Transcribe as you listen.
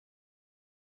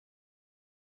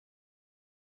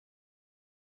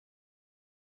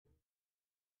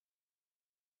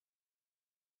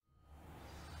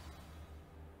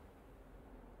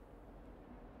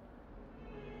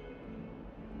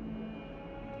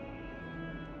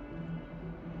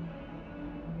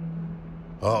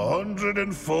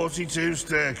142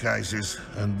 staircases,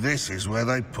 and this is where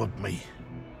they put me.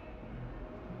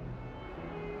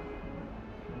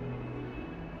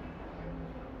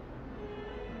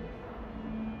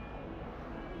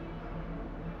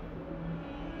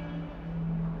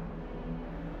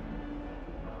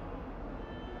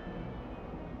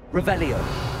 Revelio.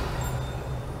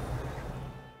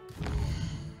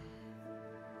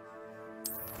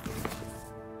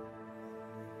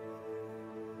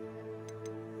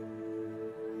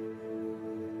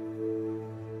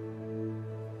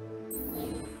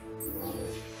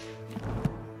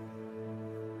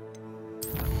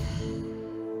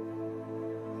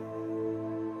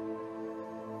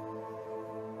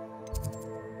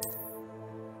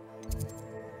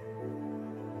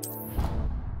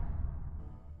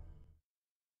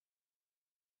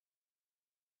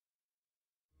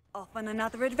 Off on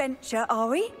another adventure, are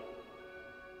we?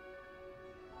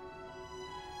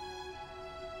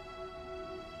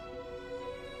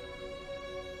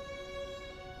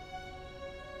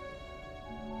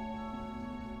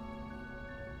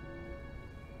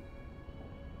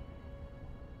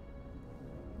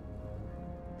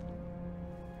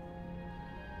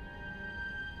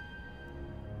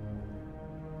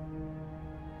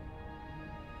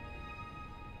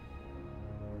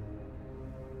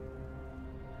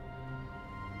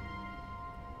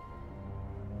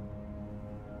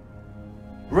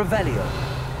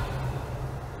 Revelio.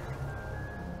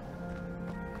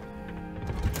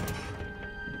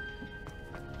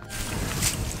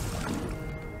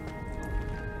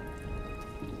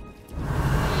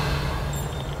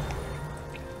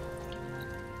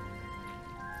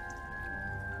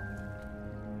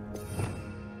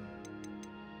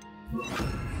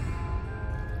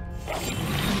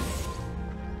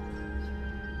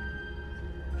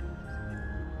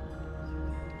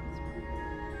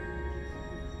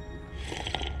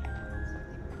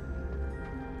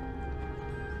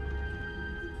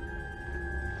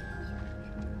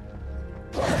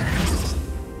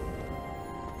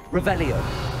 Revelio.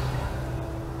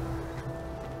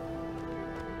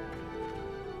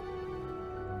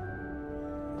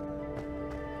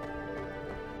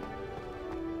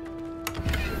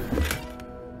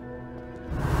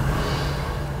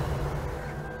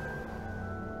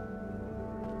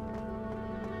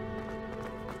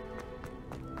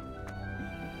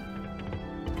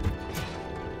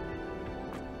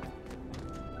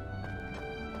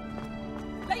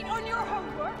 Late on your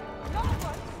homework? Not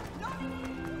once, not...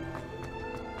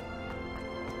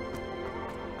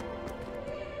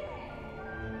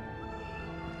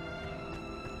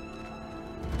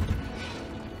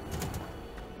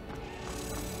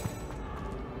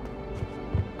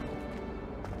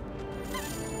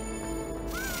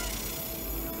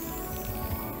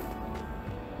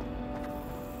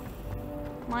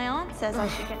 My aunt says I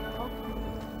should get the Hogwarts.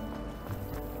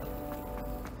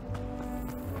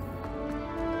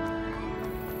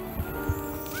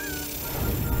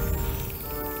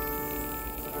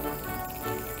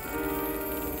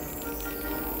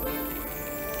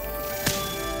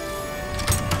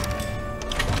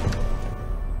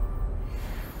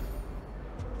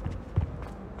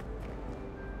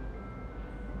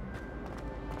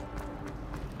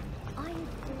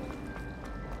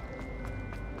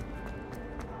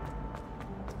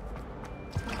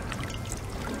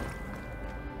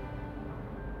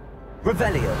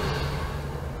 Revelio.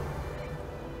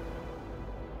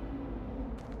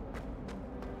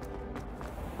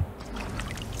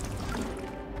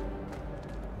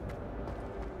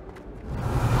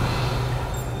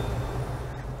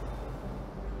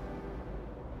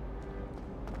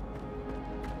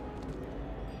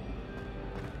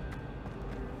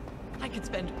 I could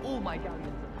spend all my galleons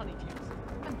of honeydews.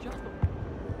 I'm just...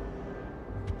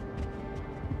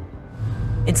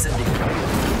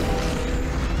 Incendio.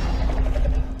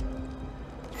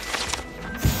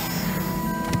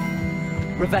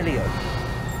 Revelio.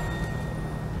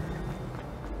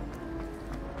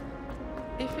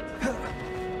 If it's...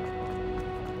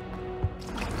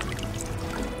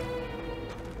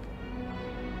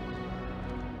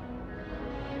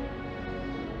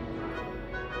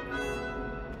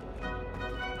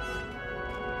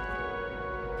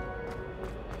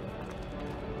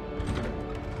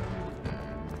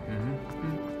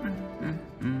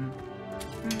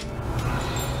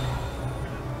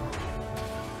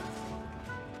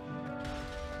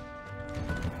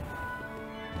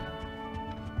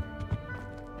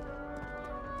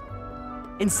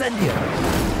 Incendio.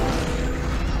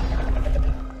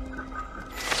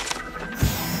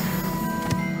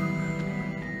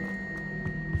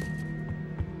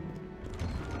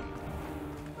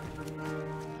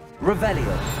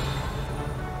 Revelio.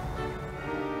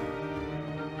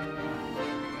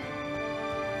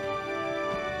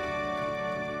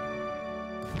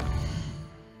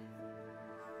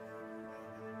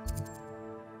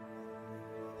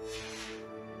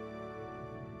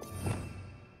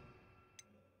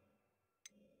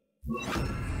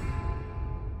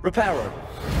 Reparo.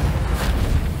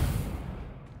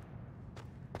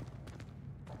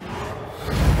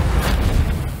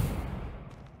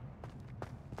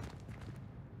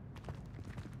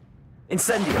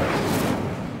 Incendio.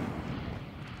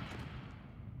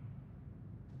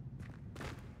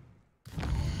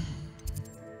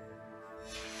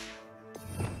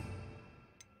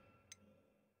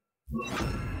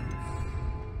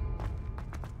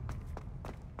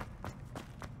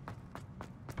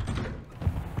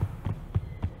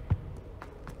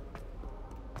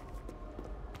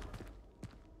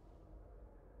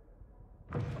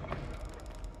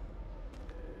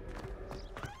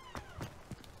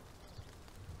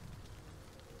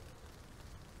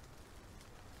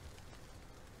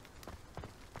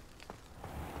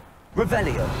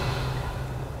 Revelio.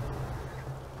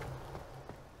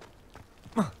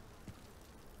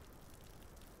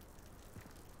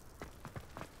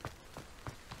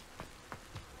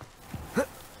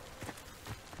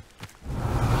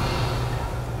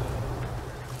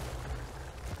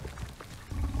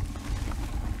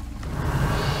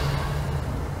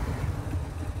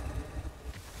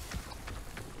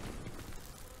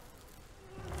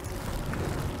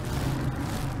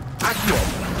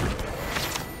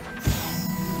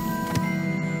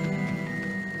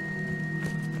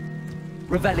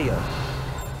 Revelio.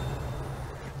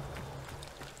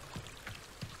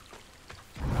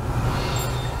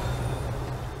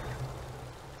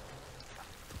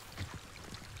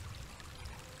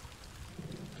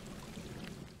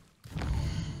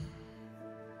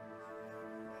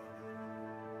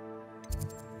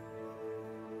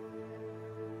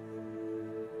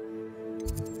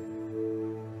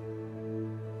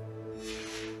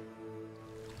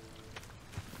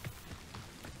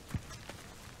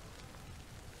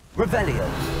 Revelio.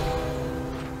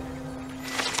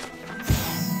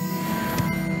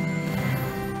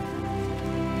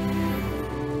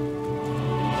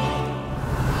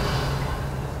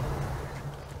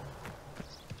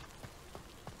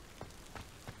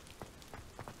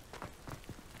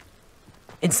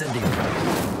 Incendio.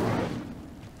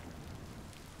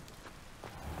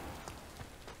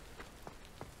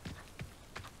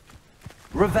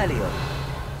 Revelio.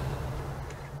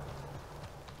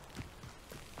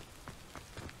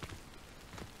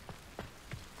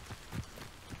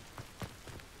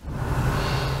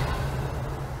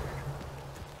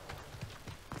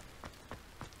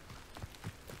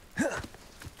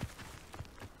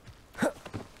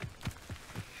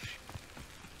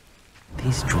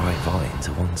 These dry vines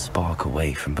are one spark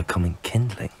away from becoming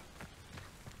kindling.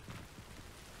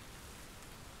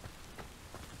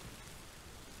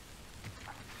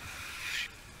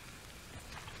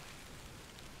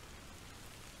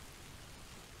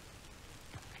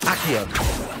 Accio.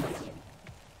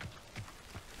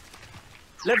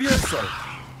 Levioso.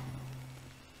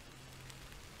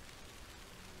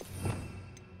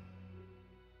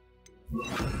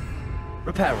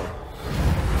 Reparo.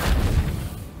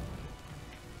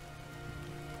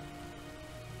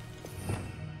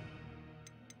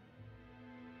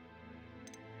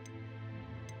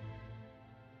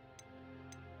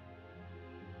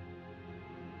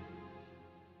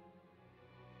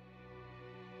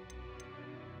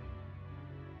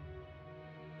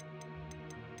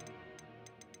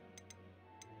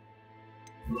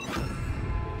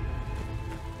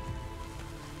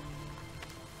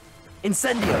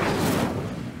 Incendio.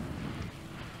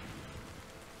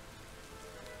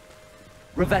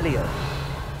 Revelio.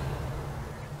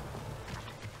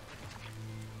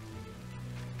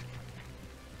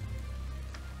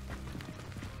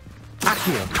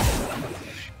 Accio.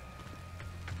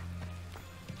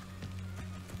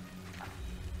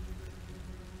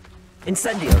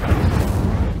 Incendio.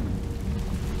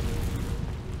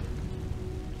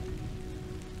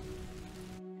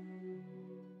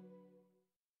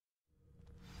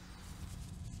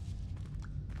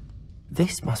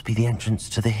 This must be the entrance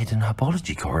to the hidden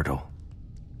herbology corridor.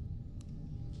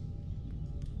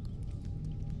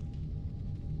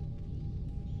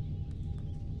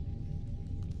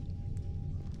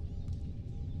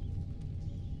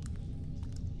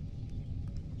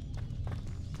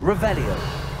 Revelio.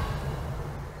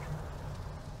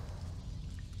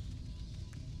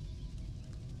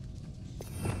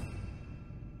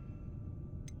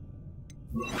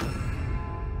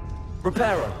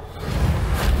 Reparo.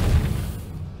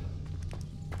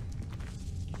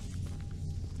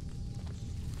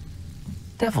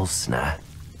 devil's snare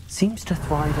seems to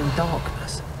thrive in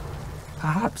darkness.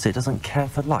 Perhaps it doesn't care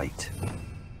for light.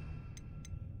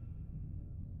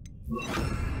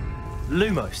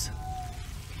 Lumos.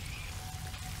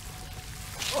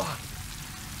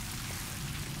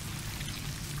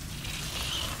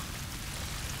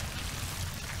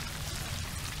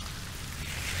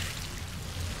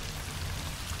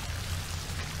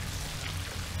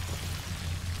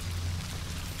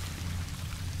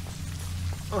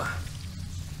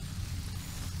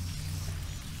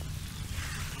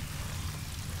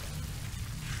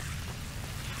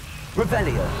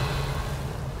 Revelio.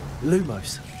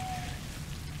 Lumos.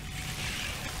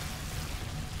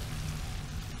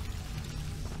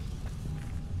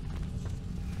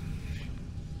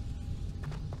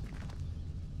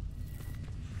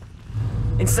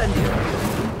 Incendio.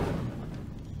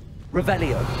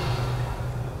 Revelio.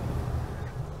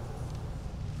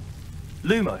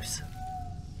 Lumos.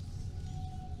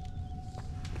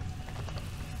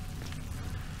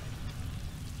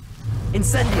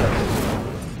 Incendio.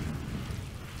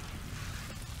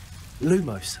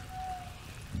 Lumos.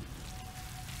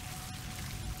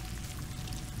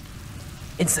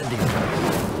 Incendio.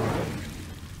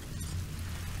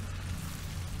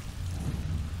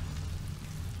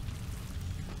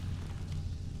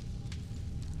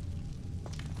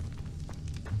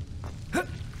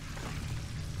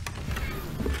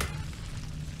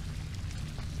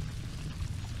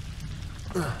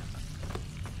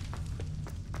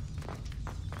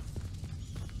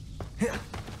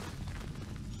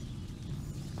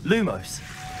 Lumos.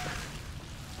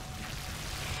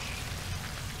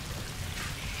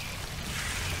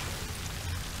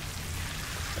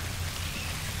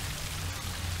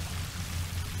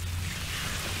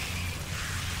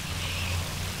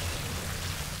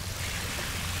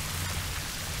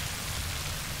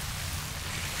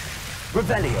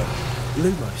 Revelio.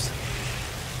 Lumos.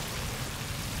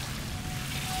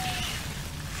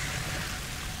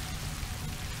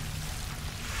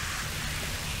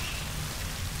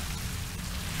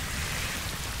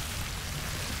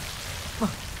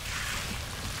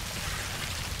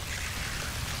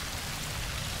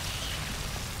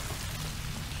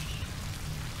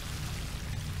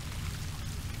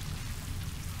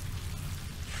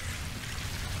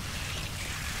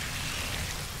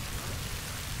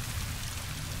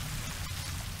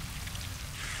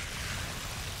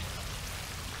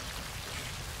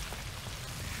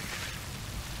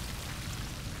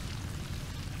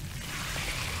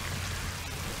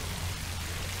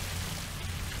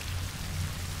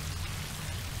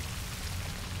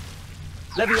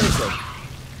 Levioso.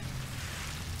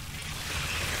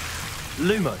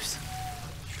 Lumos.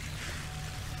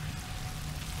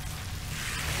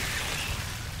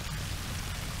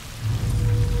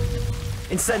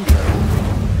 Incendio.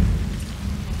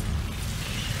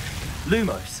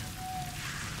 Lumos.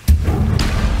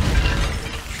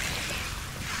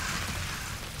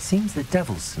 Seems the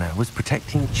devil's snare was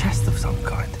protecting a chest of some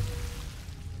kind.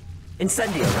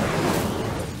 Incendio.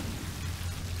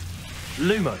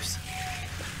 Lumos.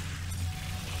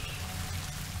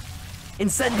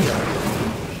 Incendio.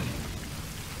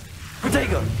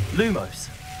 Protego. Lumos.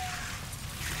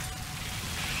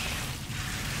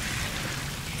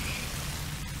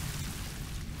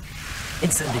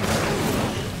 Incendio.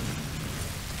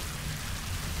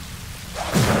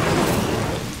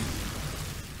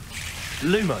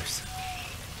 Lumos.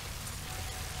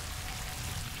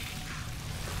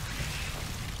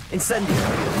 Incendio.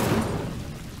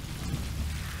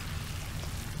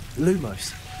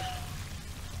 Lumos.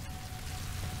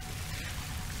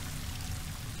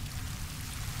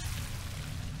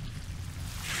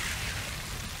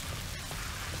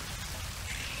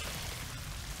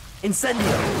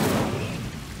 Incendio.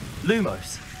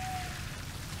 Lumos.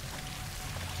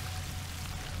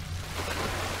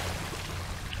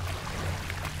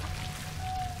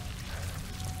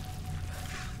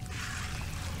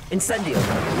 Incendio.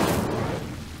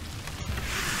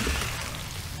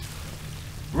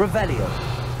 Revelio.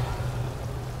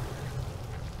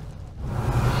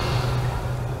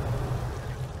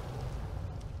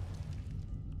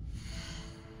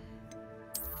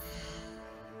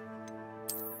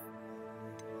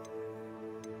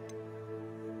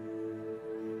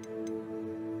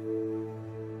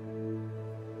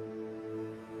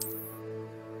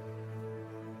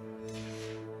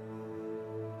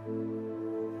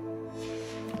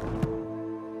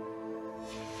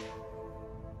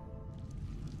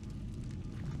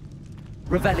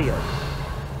 Revelio.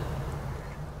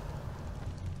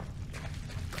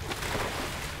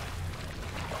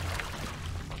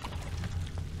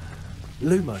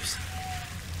 Lumos.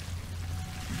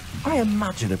 I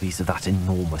imagine a piece of that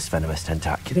enormous venomous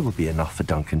tentacular would be enough for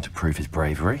Duncan to prove his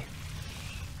bravery.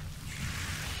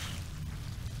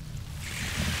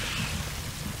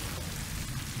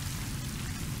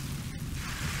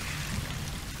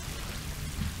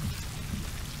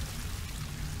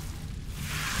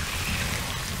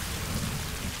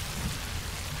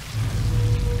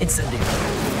 Incendio.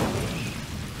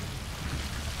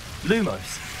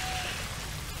 Lumos.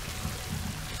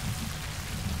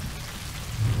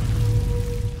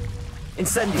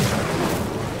 Incendio.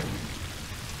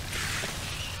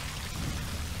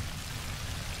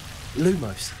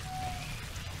 Lumos.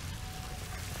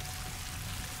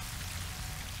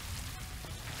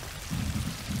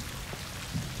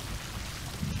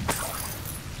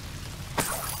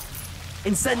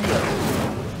 Incendio.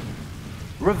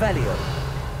 Revelio.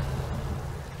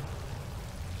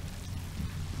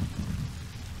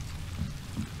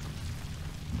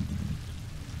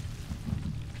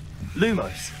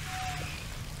 Lumos.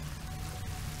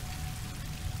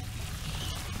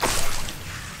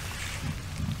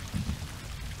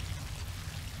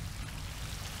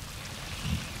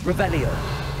 Revelio.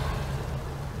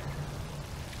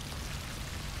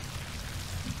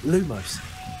 Lumos.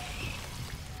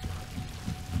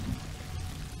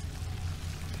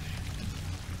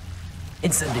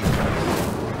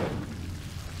 Incendio.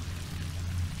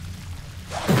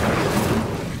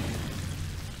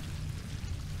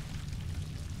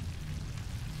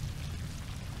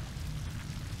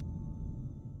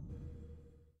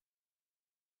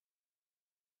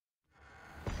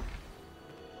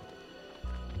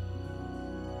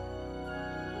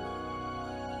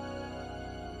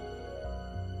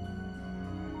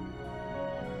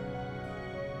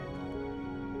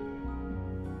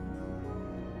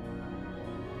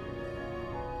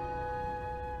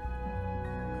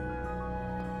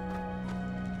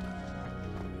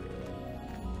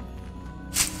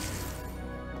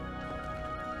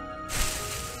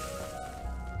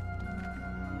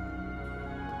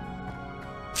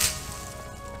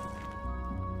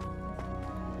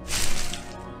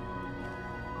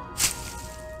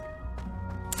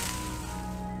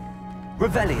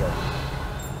 Revelio.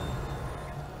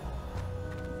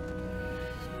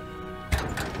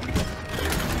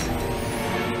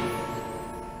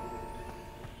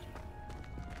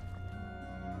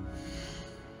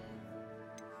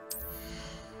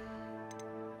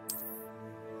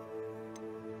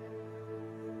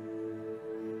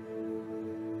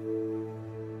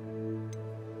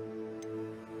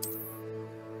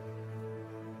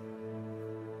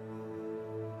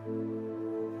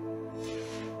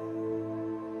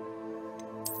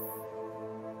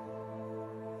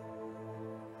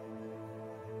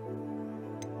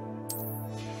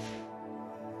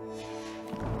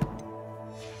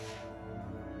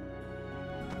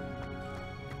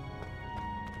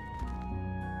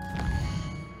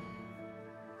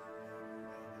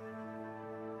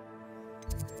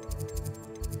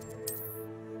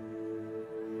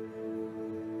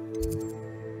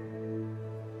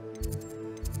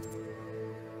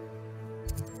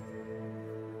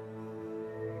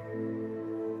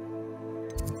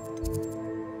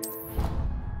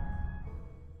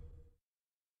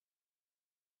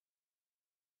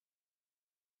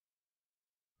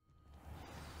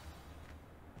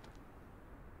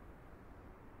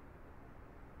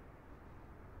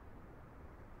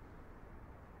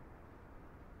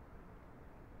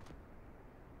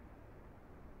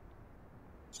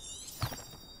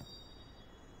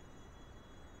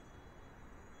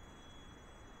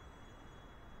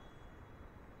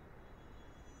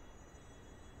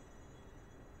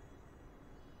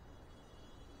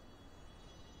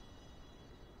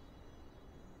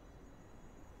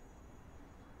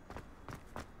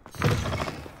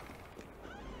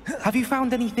 Have you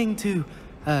found anything to,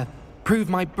 prove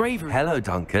my bravery? Hello,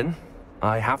 Duncan.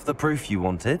 I have the proof you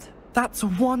wanted. That's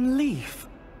one leaf.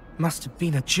 Must have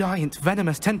been a giant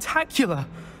venomous tentacula.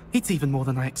 It's even more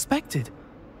than I expected.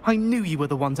 I knew you were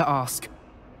the one to ask.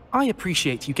 I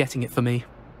appreciate you getting it for me.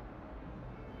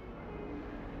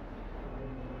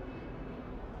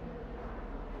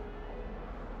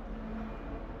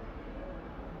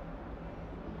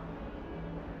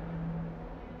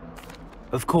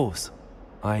 Of course.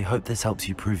 I hope this helps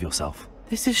you prove yourself.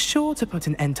 This is sure to put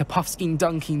an end to Puffskein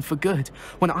Dunkin for good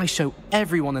when I show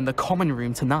everyone in the common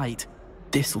room tonight.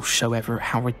 This'll show Everett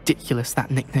how ridiculous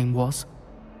that nickname was.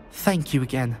 Thank you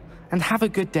again, and have a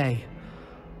good day.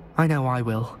 I know I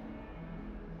will.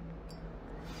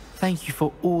 Thank you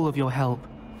for all of your help.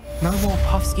 No more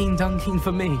Puffskein Dunkin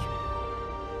for me.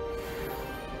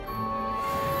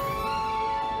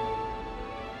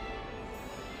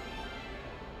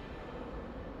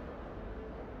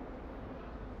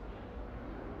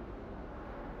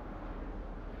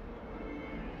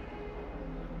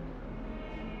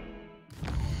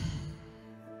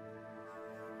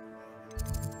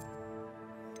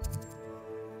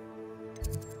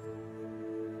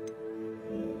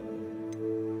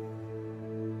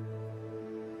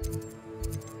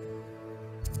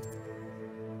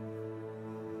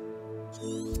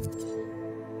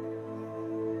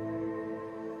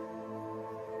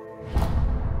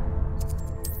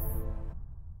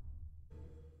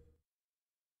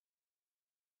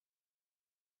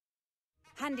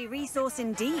 Handy resource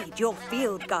indeed, your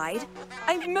field guide.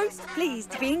 I'm most pleased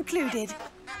to be included.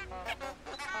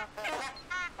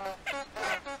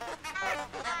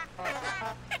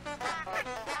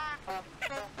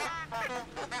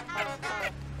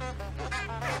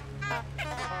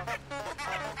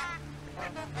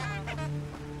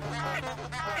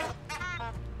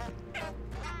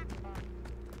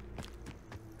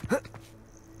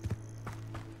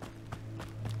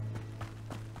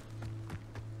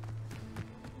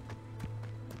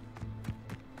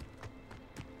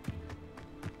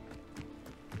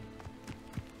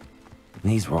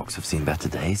 These rocks have seen better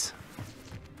days.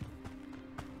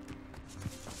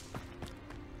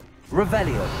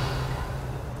 Revelio.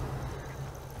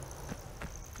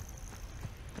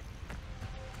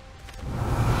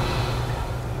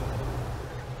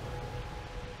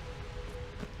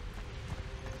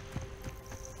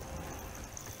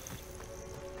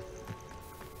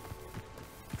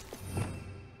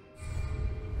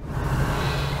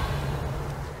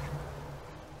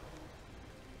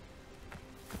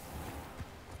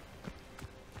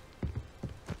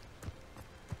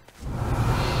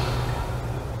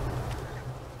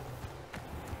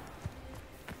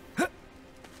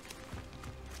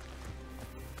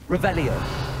 Revelio.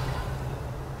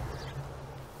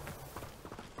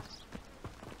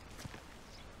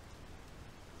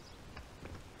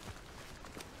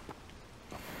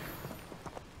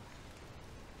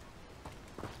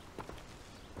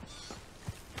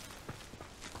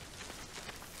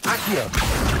 Accio.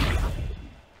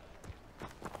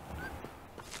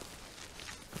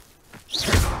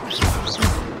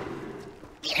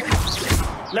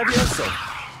 Levioso.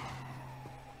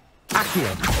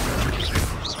 Accio.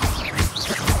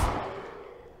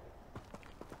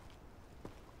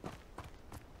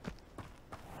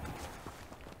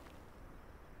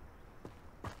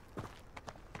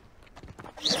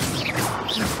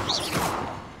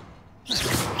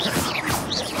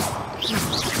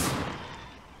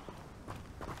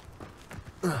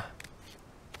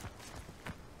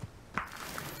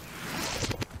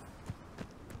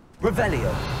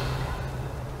 Revelio.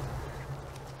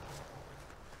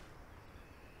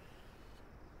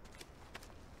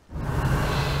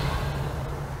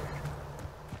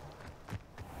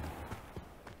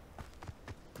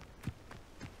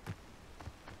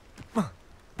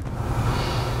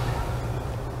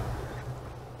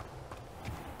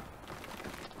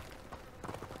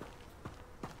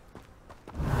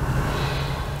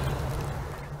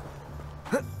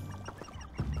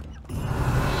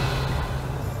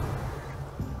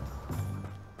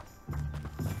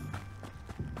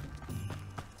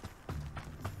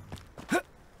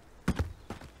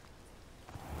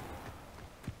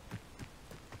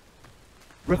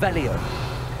 Revelio.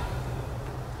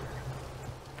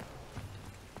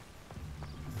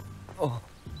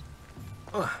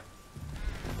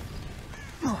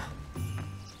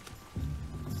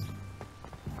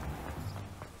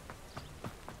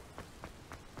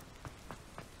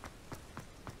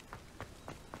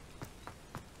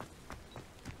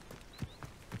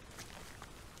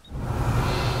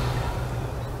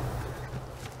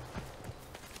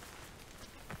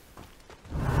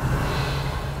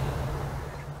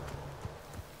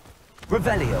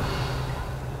 Revelio.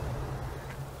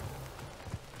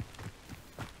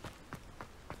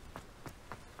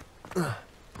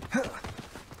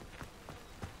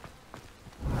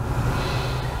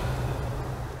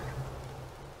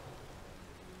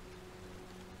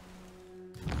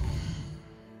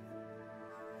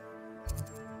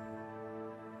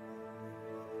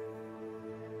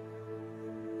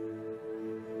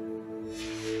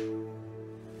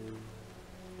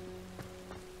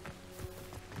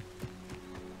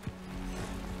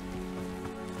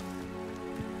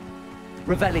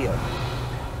 Revelio.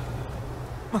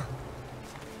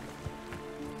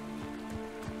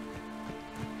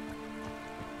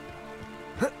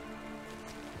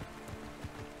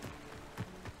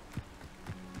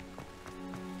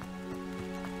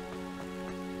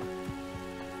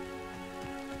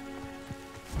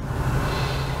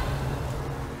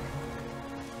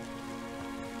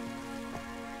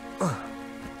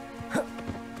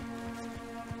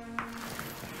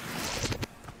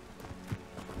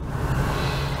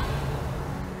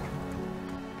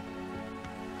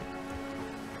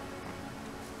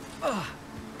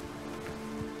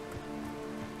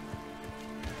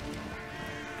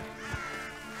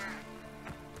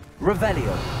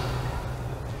 Revelio.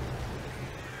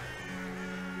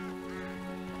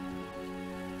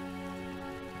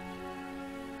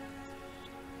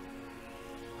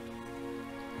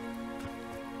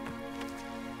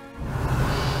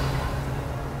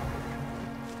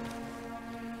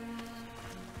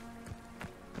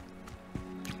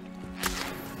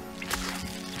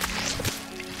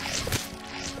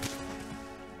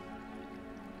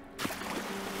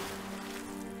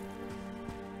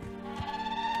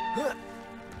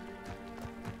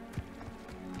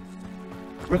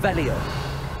 Revelio.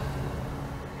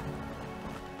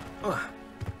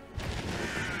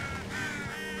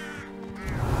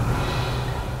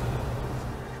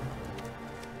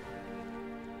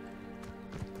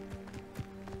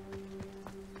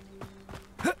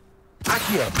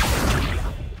 Accio.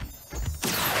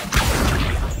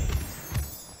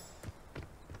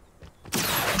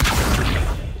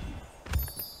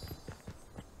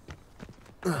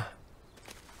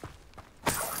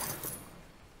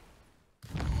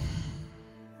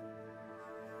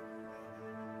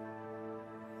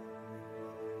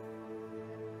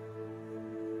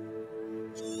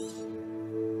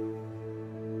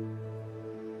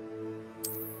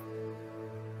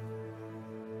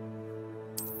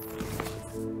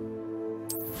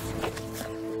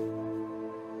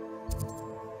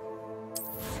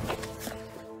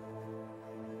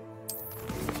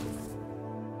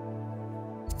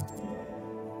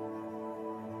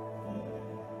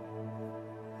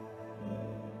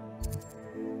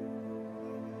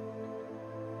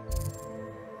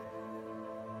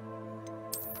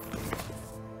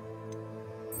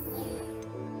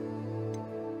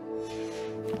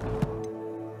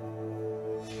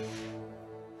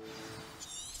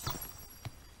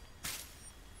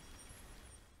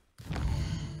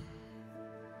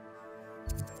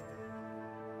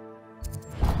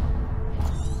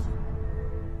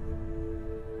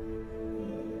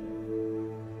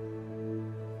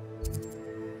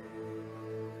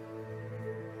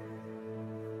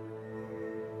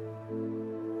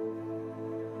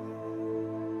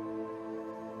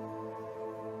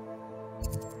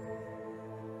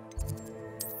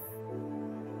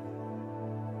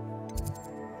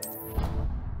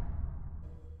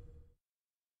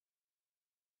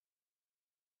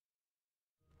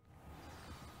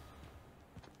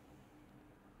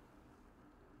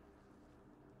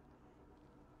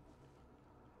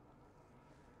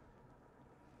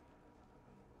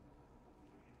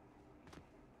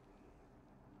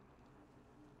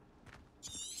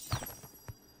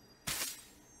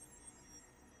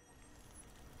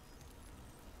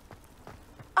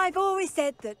 I've always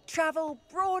said that travel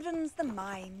broadens the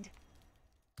mind.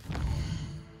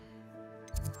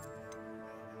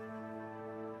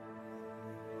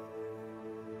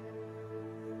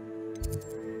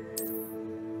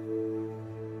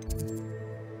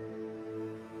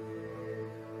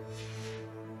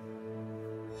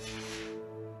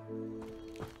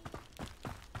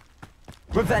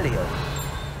 Revelio.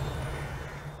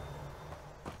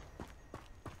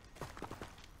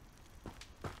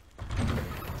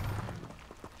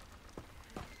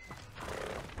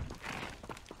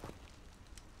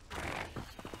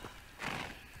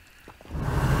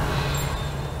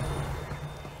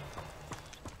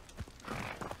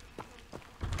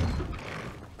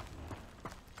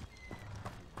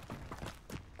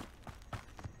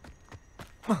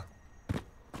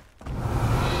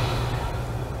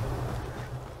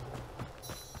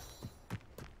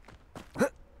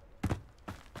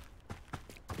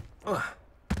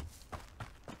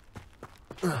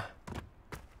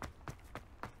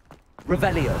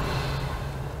 Revelio.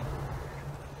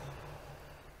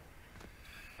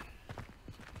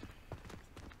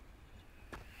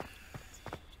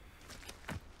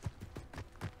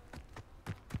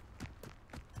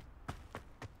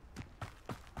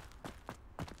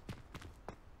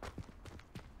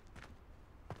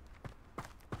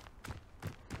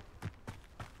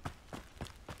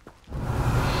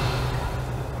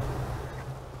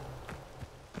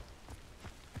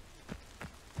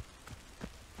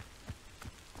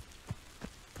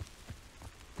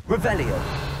 Revelio.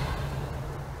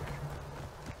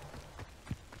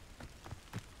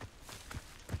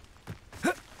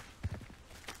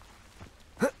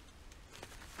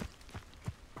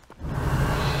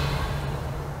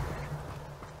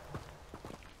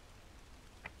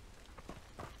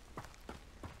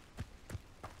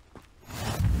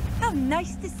 How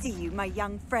nice to see you, my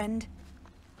young friend.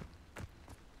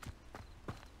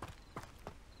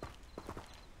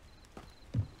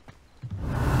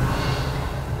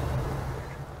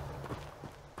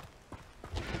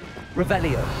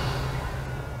 Revelio.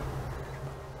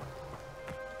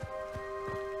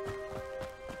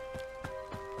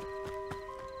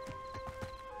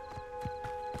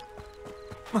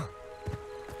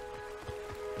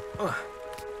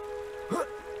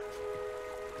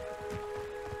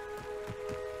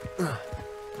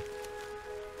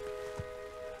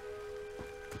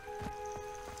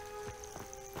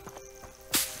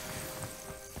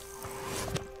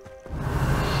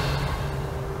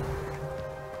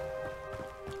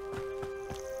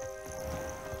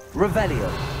 Revelio.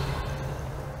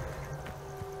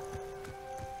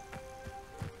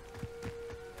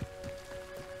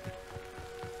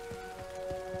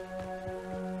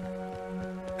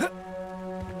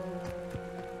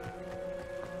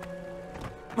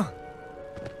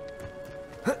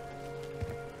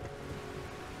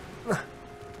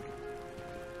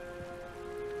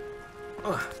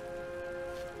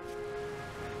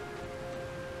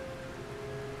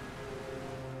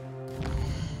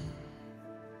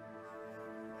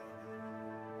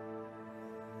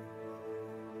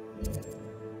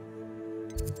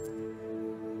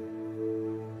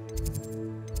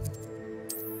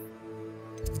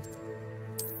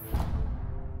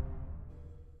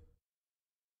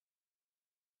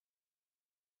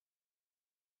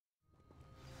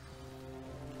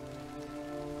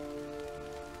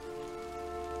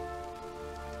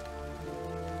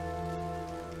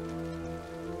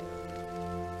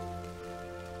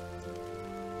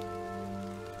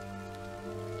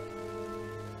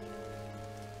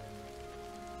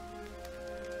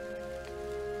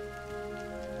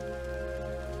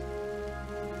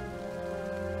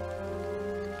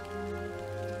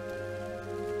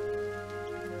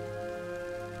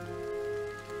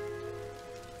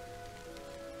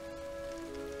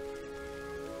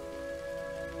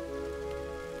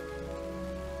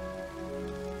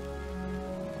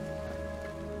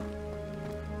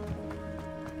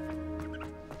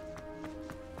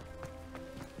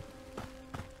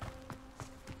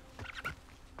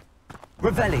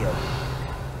 Revelio.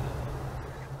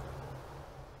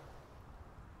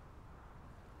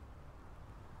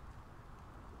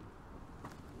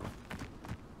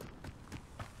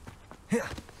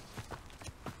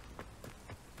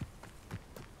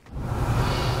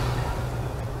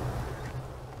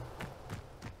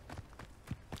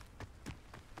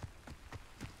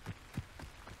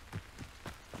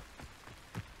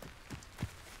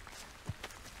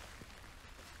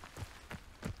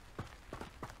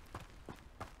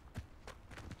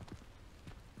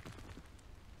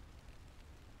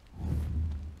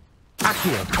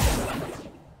 Accio.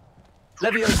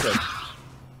 Levioso.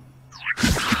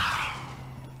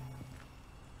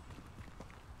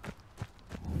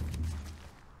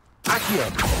 Accio.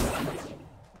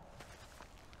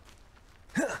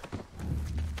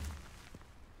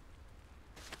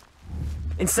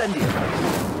 Incendio.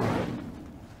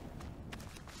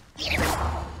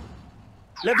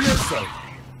 Levioso.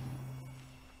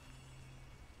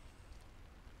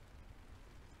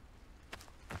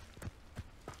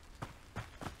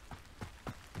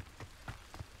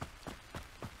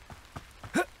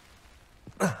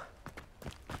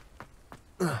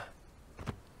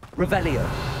 Revelio.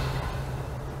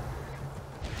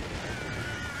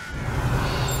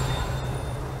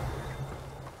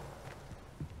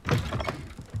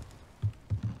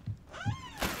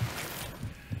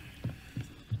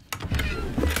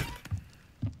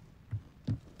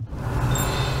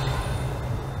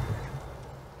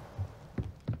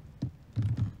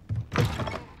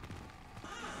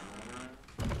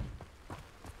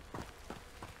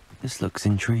 This looks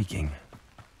intriguing.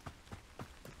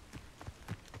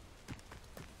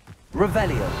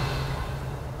 Revelio.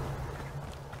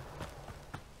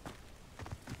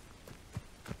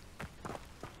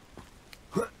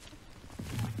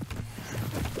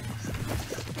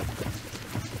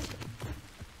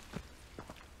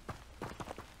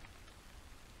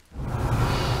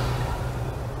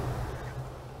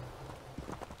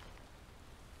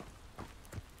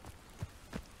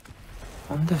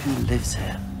 Wonder who lives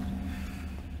here.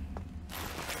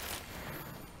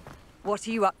 What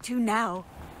are you up to now?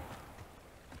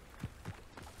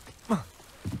 Might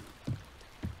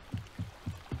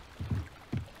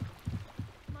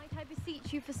I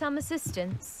beseech you for some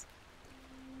assistance?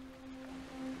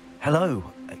 Hello,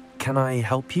 can I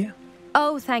help you?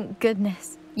 Oh, thank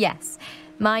goodness. Yes.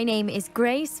 My name is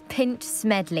Grace Pinch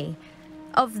Smedley.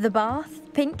 Of the Bath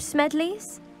Pinch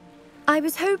Smedleys? I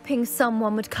was hoping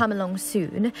someone would come along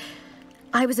soon.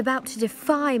 I was about to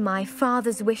defy my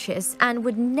father's wishes and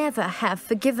would never have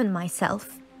forgiven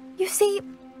myself. You see,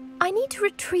 I need to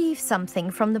retrieve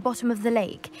something from the bottom of the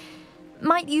lake.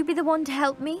 Might you be the one to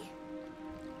help me?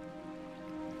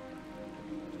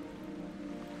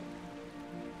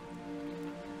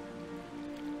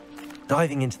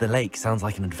 Diving into the lake sounds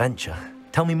like an adventure.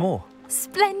 Tell me more.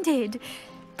 Splendid!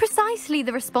 Precisely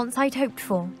the response I'd hoped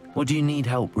for. What do you need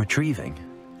help retrieving?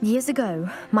 Years ago,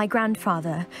 my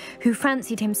grandfather, who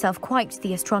fancied himself quite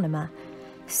the astronomer,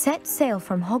 set sail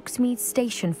from Hogsmeade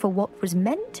Station for what was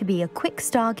meant to be a quick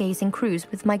stargazing cruise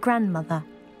with my grandmother.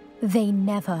 They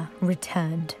never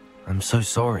returned. I'm so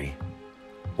sorry.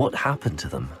 What happened to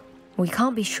them? We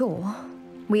can't be sure.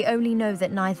 We only know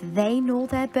that neither they nor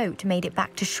their boat made it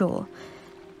back to shore.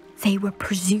 They were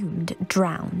presumed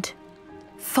drowned.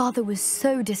 Father was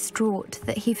so distraught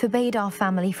that he forbade our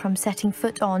family from setting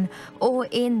foot on or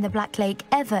in the Black Lake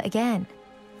ever again.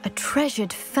 A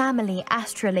treasured family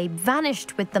astrolabe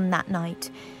vanished with them that night.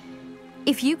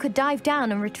 If you could dive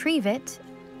down and retrieve it,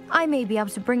 I may be able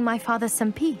to bring my father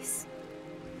some peace.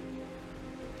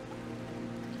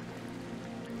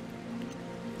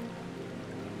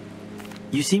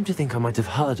 You seem to think I might have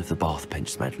heard of the Bath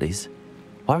Pinch Smedleys.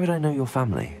 Why would I know your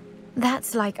family?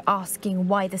 That's like asking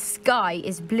why the sky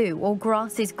is blue or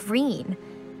grass is green.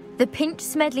 The Pinch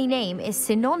Smedley name is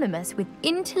synonymous with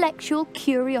intellectual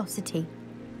curiosity.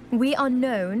 We are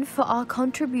known for our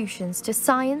contributions to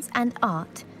science and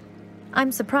art.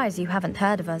 I'm surprised you haven't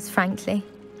heard of us, frankly.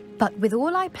 But with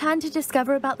all I plan to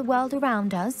discover about the world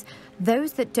around us,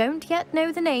 those that don't yet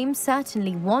know the name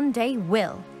certainly one day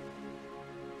will.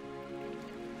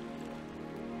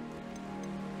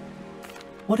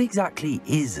 What exactly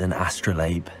is an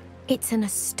astrolabe? It's an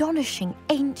astonishing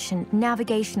ancient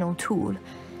navigational tool,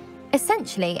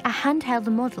 essentially a handheld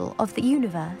model of the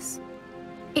universe.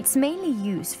 It's mainly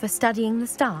used for studying the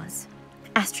stars,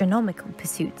 astronomical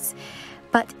pursuits,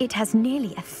 but it has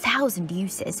nearly 1,000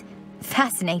 uses.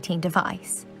 Fascinating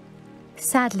device.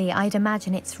 Sadly, I'd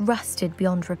imagine it's rusted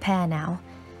beyond repair now.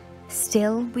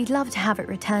 Still, we'd love to have it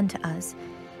returned to us.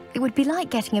 It would be like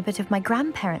getting a bit of my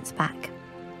grandparents back.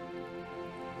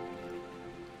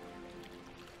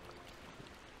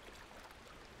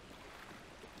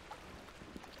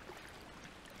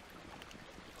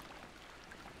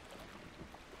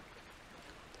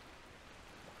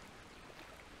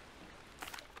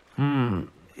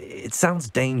 It sounds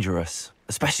dangerous,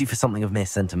 especially for something of mere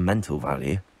sentimental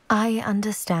value. I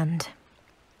understand.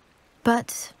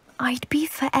 But I'd be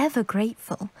forever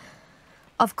grateful.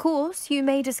 Of course, you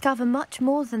may discover much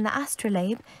more than the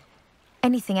astrolabe.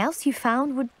 Anything else you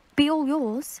found would be all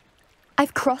yours.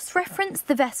 I've cross-referenced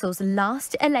the vessel's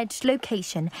last alleged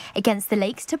location against the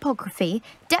lake's topography,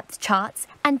 depth charts,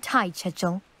 and tide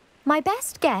schedule. My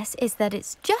best guess is that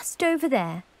it's just over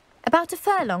there, about a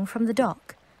furlong from the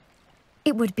dock.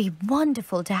 It would be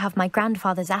wonderful to have my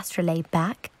grandfather's astrolabe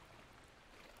back.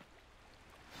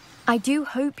 I do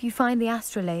hope you find the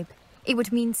astrolabe. It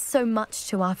would mean so much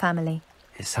to our family.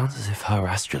 It sounds as if her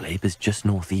astrolabe is just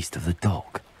northeast of the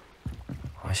dock.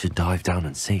 I should dive down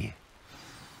and see.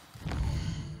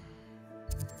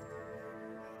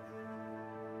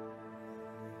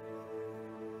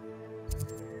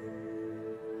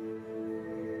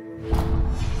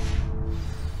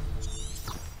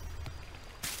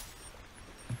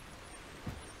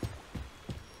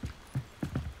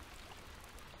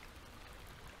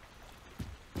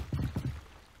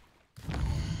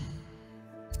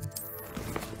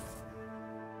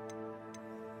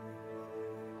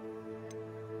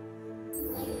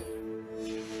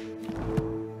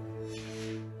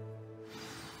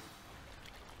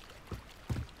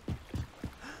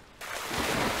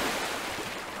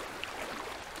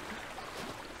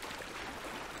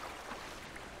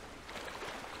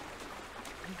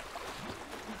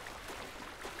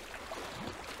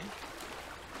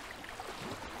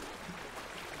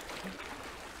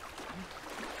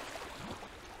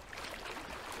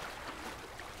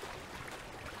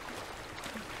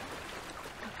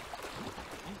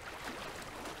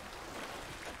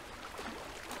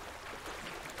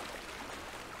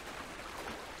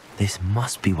 This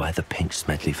must be where the Pinch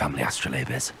Smedley family astrolabe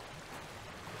is.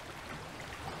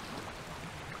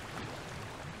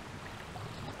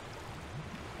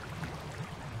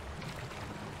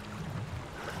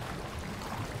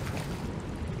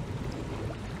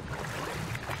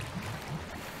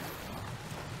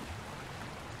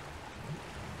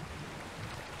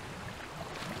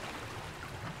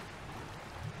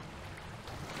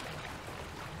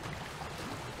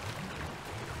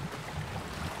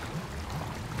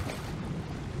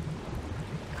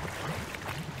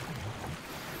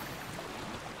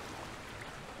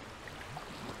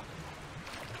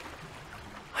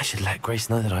 I should let Grace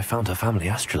know that I found her family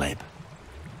astrolabe.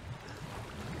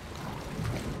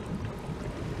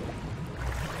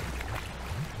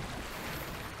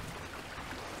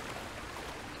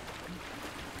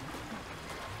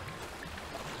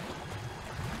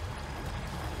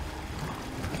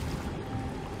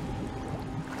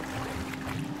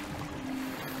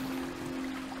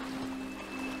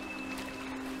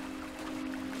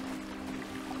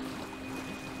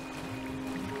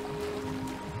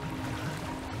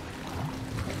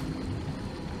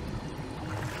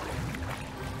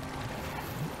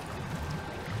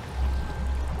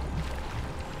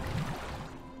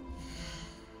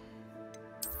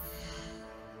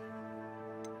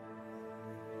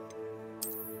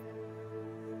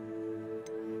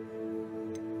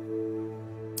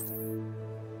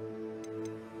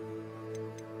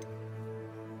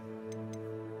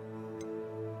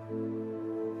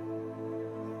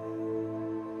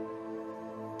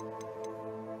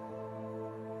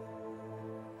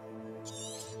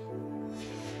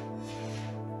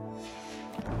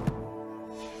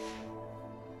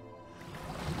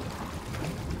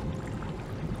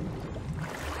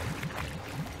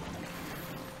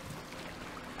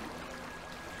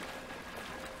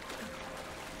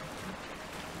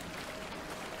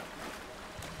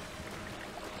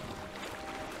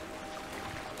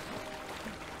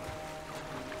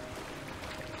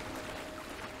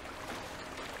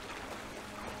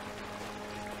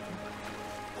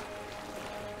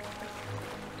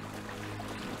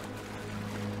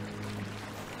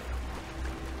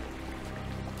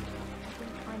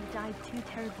 dive too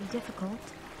terribly difficult.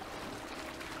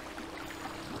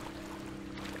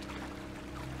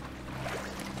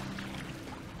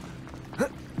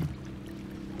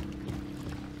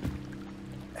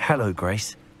 Hello,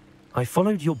 Grace. I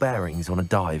followed your bearings on a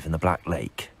dive in the Black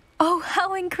Lake. Oh,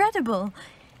 how incredible!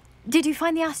 Did you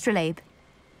find the astrolabe?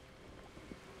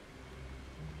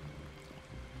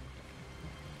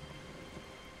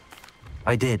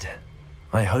 I did.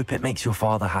 I hope it makes your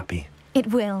father happy. It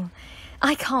will.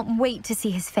 I can't wait to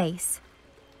see his face.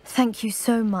 Thank you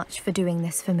so much for doing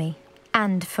this for me,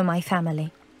 and for my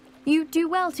family. You do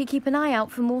well to keep an eye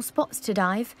out for more spots to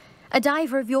dive. A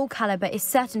diver of your caliber is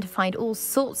certain to find all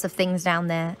sorts of things down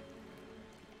there.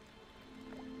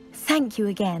 Thank you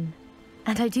again.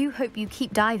 And I do hope you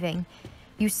keep diving.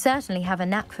 You certainly have a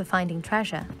knack for finding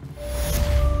treasure.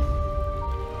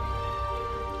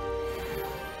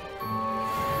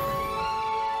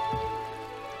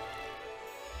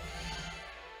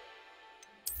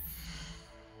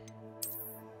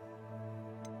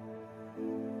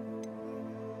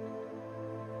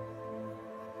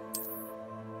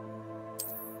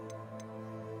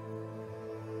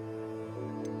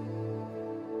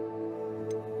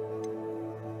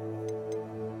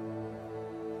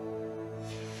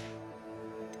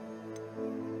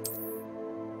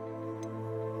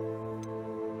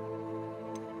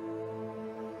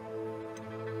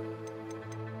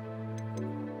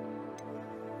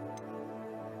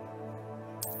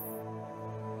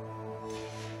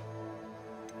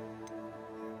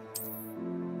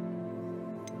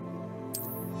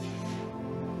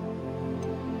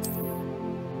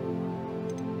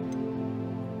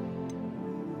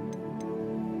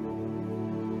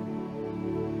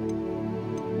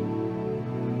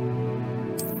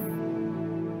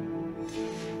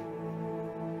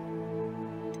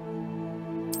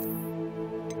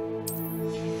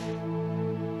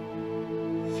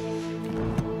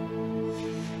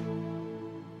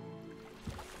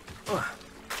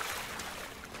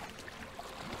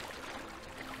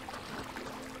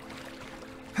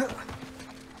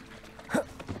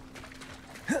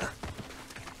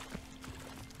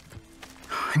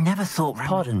 I never thought...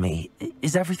 Pardon me,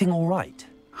 is everything all right?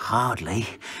 Hardly.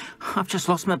 I've just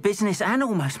lost my business and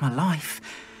almost my life.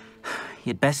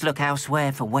 You'd best look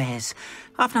elsewhere for wares.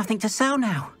 I've nothing to sell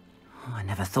now. I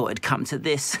never thought it'd come to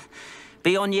this.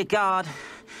 Be on your guard.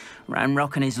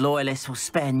 Ranrock and his loyalists will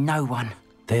spare no one.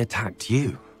 They attacked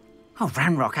you? Oh,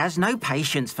 Ranrock has no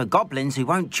patience for goblins who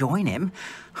won't join him.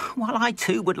 While I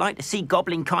too would like to see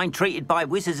goblin kind treated by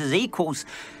wizards as equals,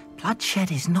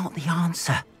 bloodshed is not the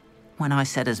answer. When I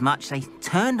said as much, they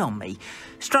turned on me,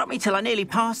 struck me till I nearly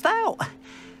passed out.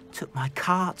 Took my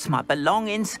carts, my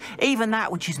belongings, even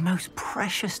that which is most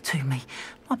precious to me,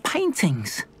 my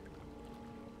paintings.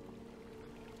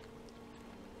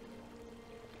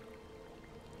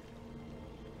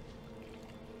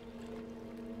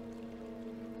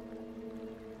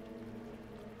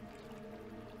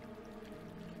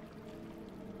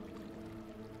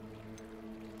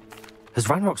 Has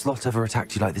Ranrock's lot ever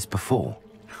attacked you like this before?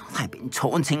 They've been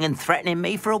taunting and threatening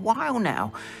me for a while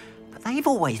now. But they've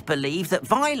always believed that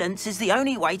violence is the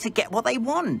only way to get what they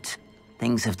want.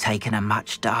 Things have taken a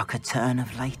much darker turn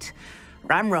of late.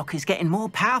 Ranrock is getting more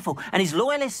powerful, and his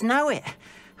loyalists know it.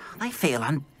 They feel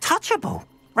untouchable.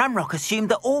 Ranrock assumed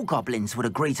that all goblins would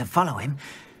agree to follow him,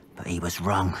 but he was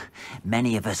wrong.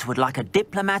 Many of us would like a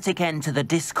diplomatic end to the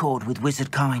discord with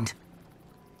wizard kind.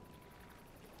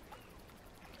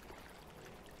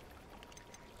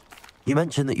 You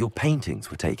mentioned that your paintings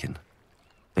were taken.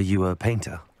 Are you a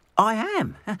painter? I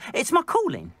am. It's my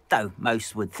calling, though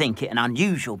most would think it an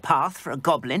unusual path for a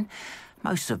goblin.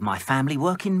 Most of my family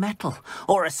work in metal,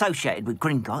 or associated with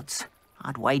Gringotts.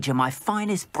 I'd wager my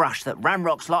finest brush that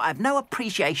Ranrock's lot have no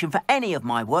appreciation for any of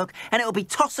my work, and it'll be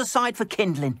tossed aside for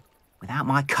kindling. Without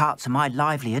my carts and my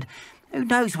livelihood, who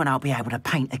knows when I'll be able to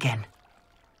paint again?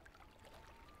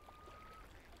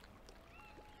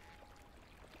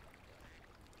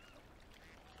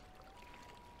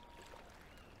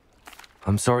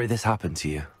 I'm sorry this happened to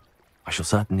you. I shall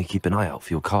certainly keep an eye out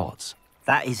for your cards.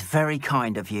 That is very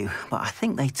kind of you, but I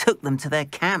think they took them to their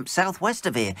camp southwest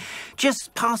of here,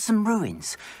 just past some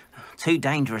ruins. Too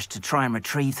dangerous to try and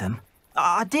retrieve them.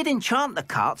 I did enchant the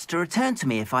carts to return to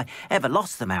me if I ever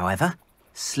lost them, however.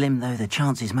 Slim though the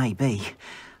chances may be,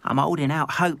 I'm holding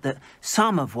out hope that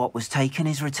some of what was taken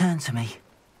is returned to me.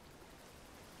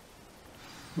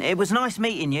 It was nice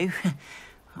meeting you.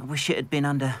 I wish it had been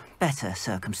under better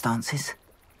circumstances.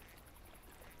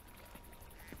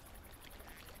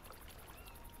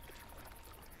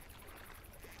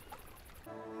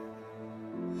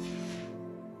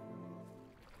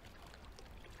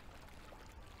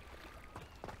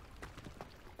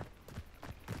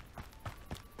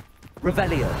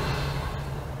 Revelio.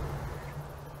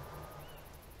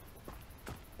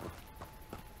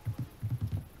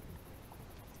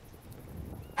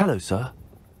 Hello, sir.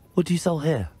 What do you sell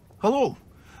here? Hello,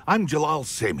 I'm Jalal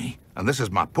Semi, and this is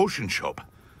my potion shop.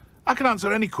 I can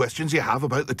answer any questions you have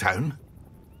about the town.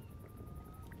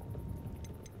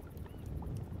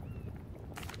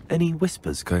 Any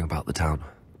whispers going about the town?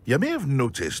 You may have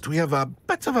noticed we have a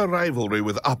bit of a rivalry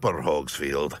with Upper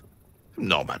Hogsfield.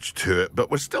 Not much to it,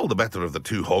 but we're still the better of the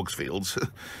two Hogsfields.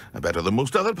 Better than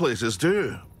most other places,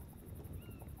 too.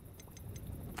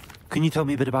 Can you tell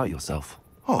me a bit about yourself?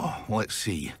 Oh, let's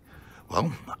see.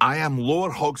 Well, I am Lower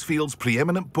Hogsfield's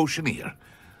preeminent potioneer.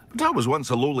 But I was once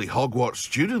a lowly Hogwarts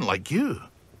student like you.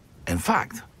 In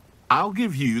fact, I'll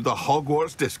give you the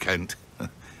Hogwarts discount.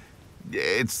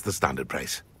 It's the standard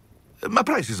price. My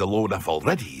prices are low enough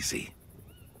already, you see.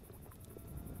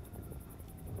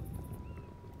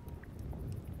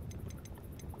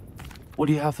 What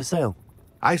do you have for sale?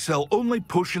 I sell only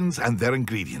potions and their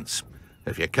ingredients.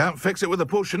 If you can't fix it with a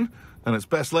potion, then it's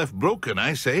best left broken,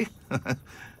 I say.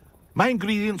 My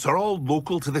ingredients are all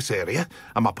local to this area,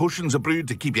 and my potions are brewed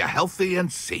to keep you healthy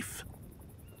and safe.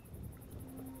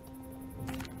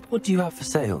 What do you have for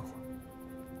sale?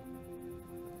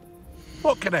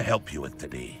 What can I help you with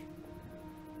today?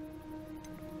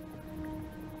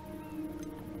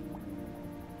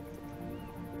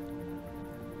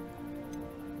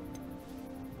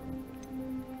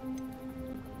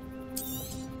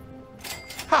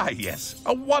 Ah, yes,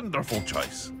 a wonderful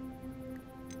choice.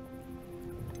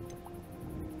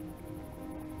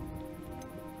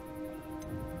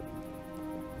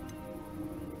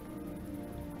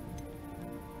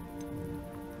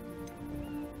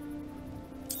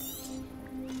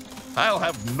 I'll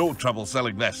have no trouble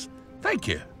selling this. Thank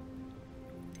you.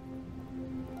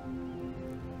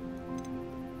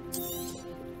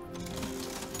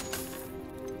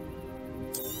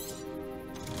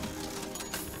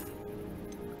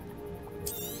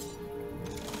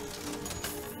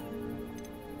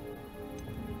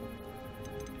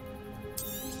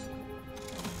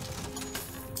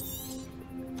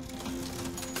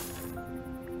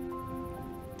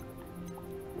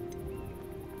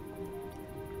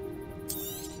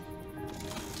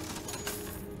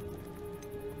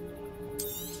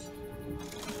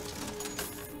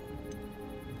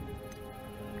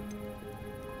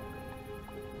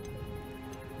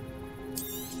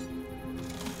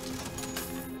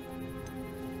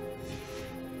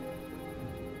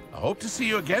 I hope to see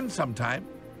you again sometime.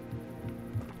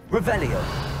 Revelio.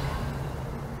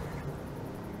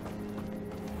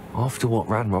 After what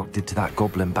Ranrock did to that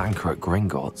goblin banker at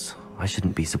Gringotts, I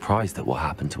shouldn't be surprised at what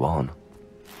happened to Arn.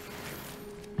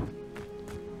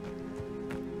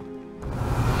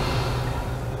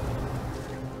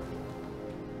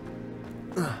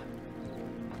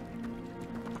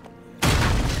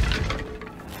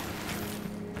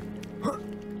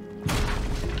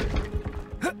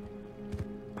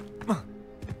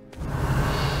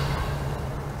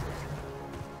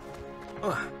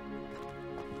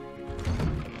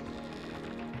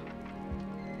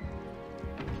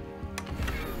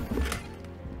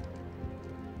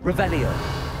 Revelio.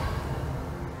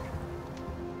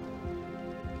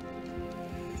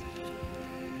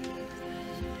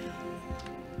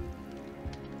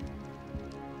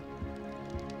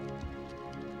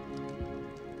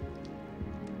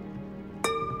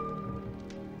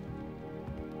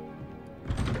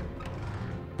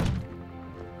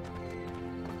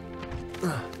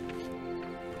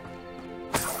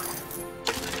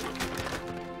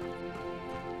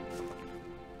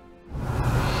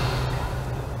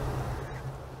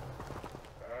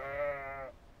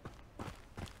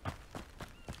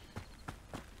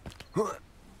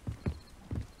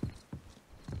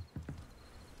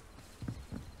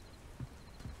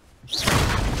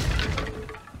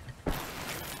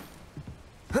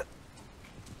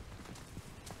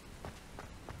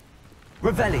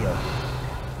 Revelio.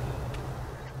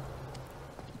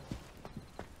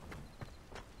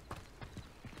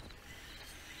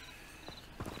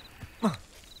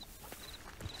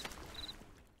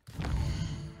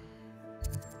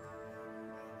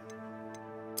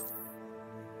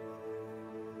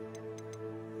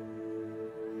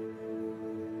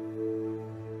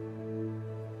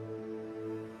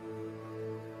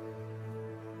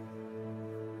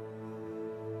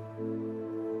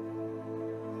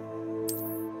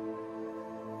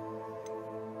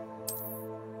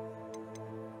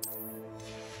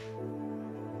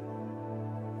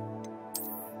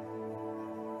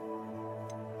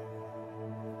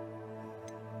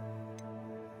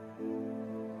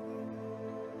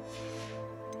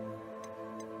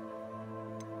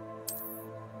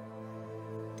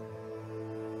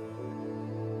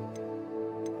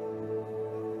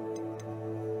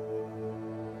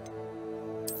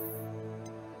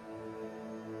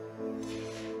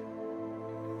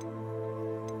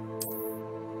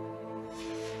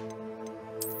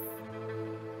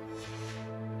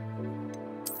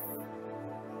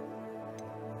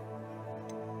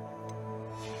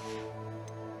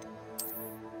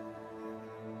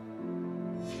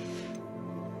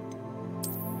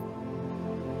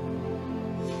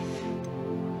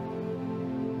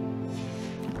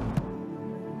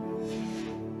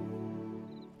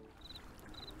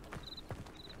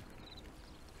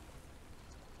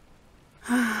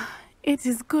 It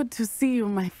is good to see you,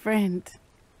 my friend.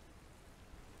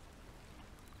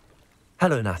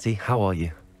 Hello, Natty. How are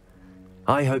you?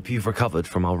 I hope you've recovered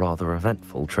from our rather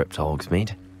eventful trip to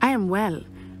Hogsmeade. I am well,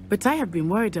 but I have been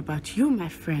worried about you, my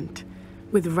friend.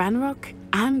 With Ranrock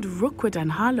and Rookwood and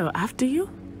Harlow after you?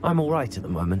 I'm all right at the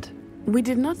moment. We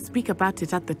did not speak about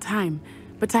it at the time,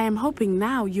 but I am hoping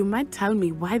now you might tell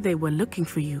me why they were looking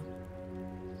for you.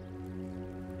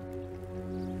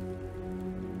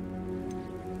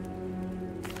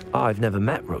 I've never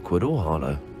met Rookwood or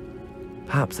Harlow.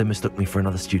 Perhaps they mistook me for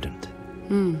another student.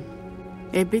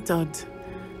 A bit odd.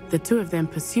 The two of them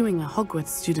pursuing a Hogwarts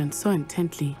student so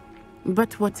intently.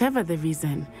 But whatever the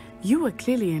reason, you were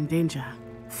clearly in danger.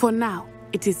 For now,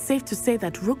 it is safe to say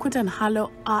that Rookwood and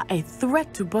Harlow are a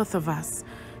threat to both of us.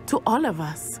 To all of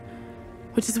us.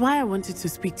 Which is why I wanted to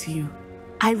speak to you.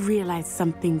 I realized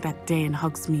something that day in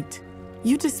Hogsmeade.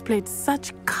 You displayed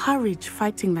such courage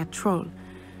fighting that troll.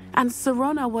 And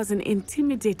Serona wasn't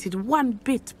intimidated one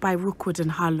bit by Rookwood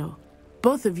and Harlow.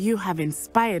 Both of you have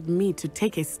inspired me to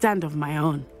take a stand of my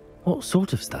own. What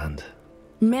sort of stand?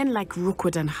 Men like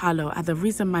Rookwood and Harlow are the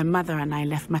reason my mother and I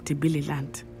left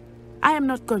Matabeleland. I am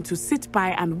not going to sit by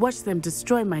and watch them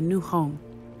destroy my new home.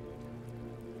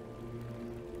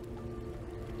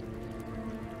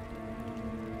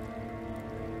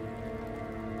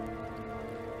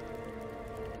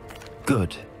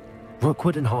 Good.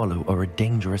 Rookwood and Harlow are a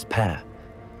dangerous pair.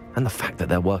 And the fact that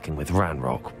they're working with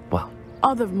Ranrock, well...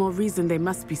 All the more reason they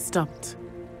must be stopped.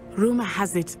 Rumor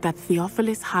has it that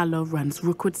Theophilus Harlow runs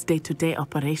Rookwood's day-to-day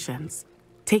operations.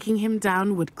 Taking him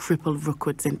down would cripple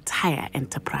Rookwood's entire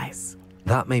enterprise.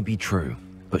 That may be true,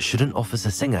 but shouldn't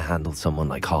Officer Singer handle someone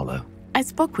like Harlow? I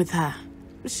spoke with her.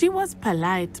 She was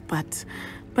polite, but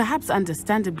perhaps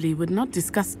understandably would not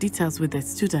discuss details with a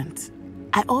student.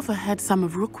 I overheard some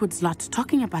of Rookwood's lot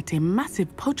talking about a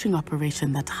massive poaching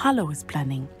operation that Harlow is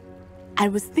planning. I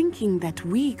was thinking that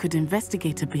we could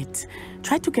investigate a bit,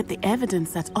 try to get the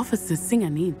evidence that Officer Singer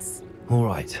needs. All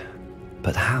right,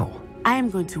 but how? I am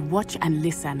going to watch and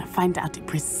listen, find out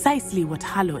precisely what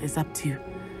Harlow is up to.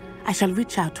 I shall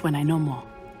reach out when I know more.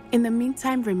 In the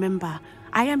meantime, remember,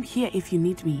 I am here if you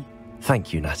need me.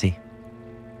 Thank you, Natty.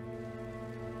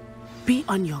 Be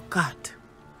on your guard.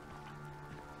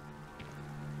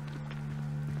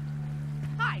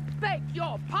 I beg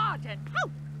your pardon. How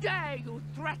dare you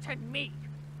threaten me?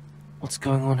 What's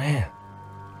going on here?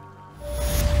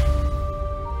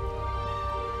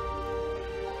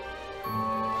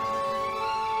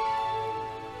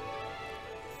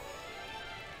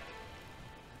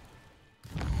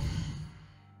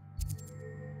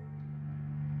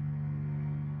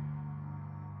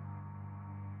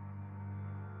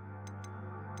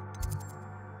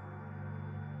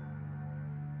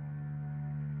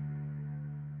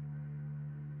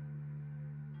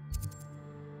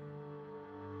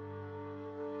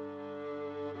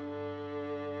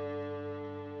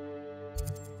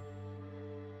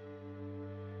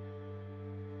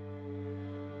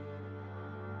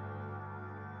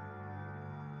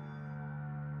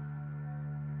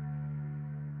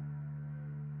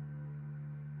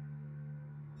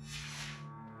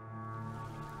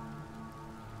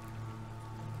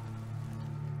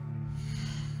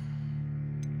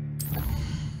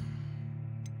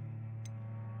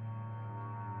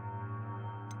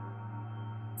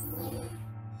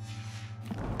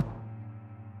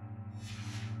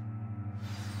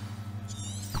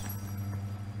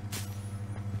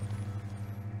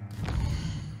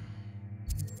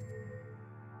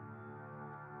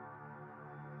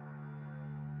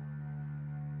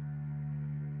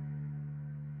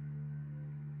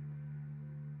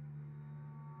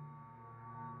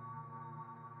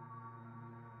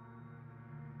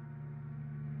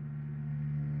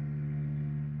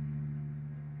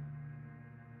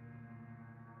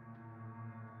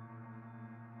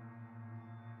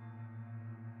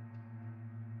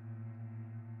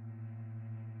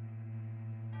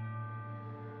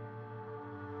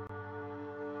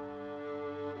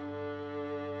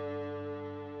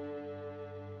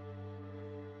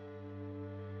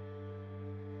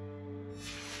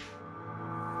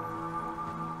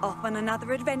 Off on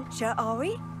another adventure, are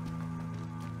we?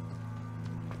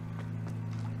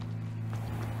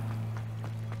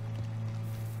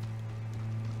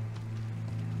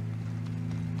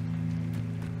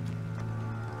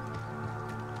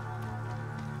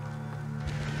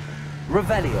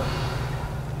 Revelio.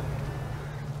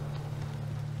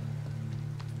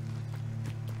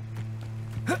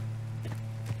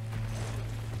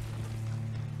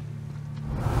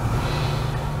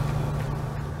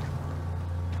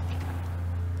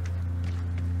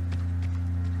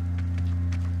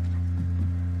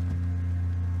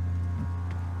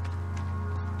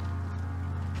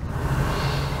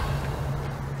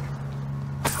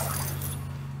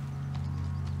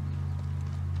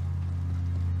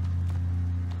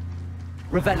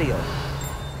 Revelio.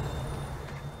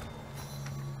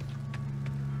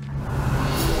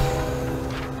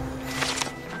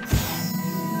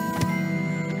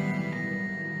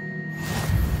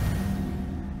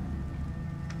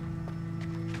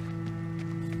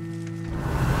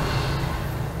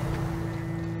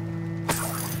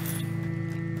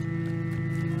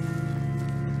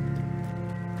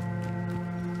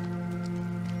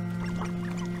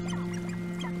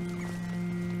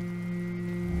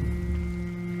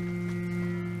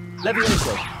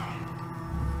 Levioso.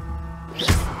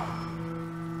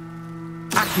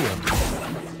 Accio.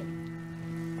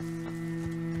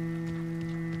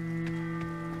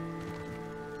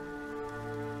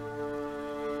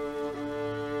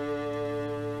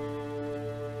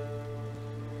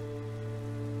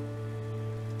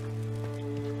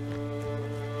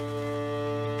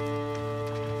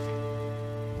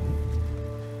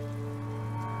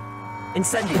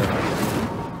 Incendio.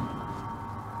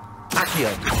 Accio.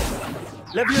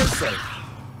 Levioso.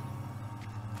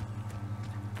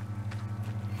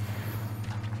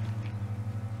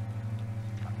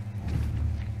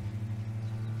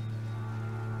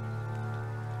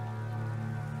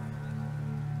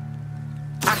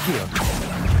 Accio.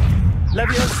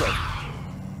 Levioso.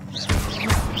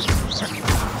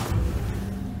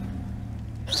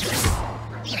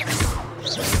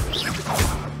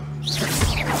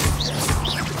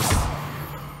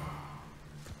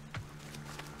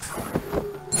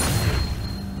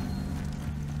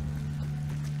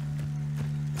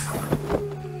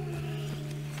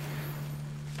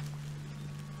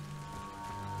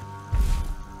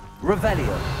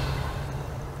 Revelio.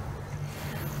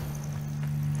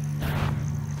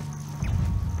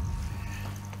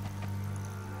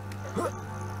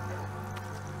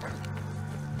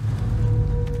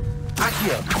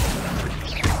 Accio.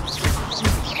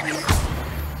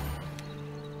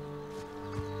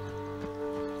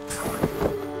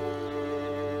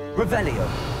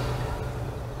 Revelio.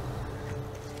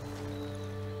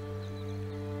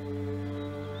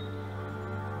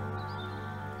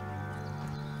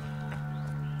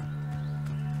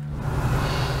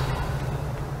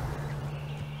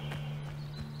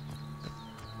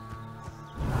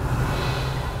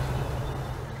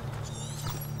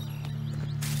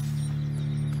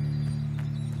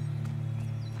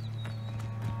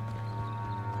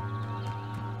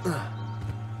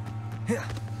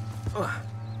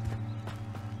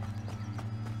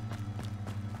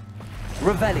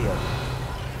 Revelio.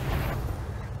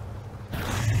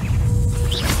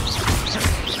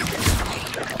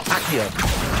 Accio.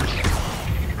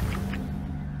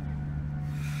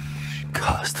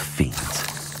 Cursed fiend.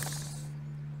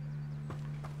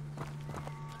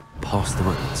 Past the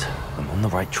ruins. I'm on the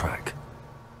right track.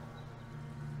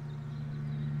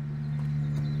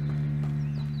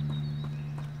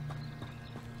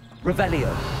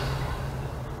 Revelio.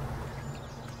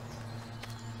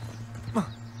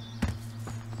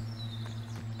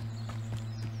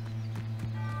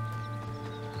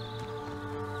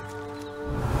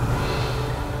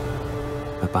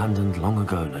 Abandoned long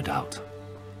ago, no doubt.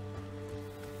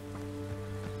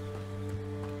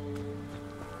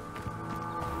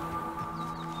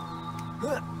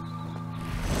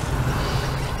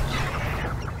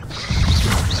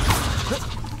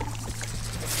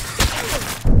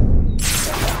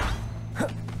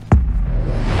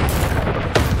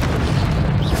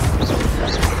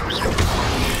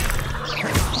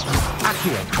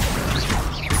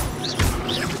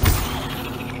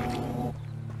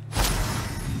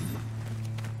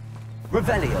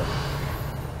 Revelio.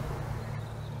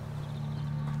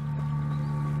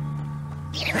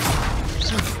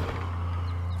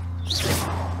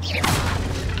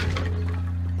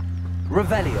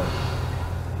 Revelio.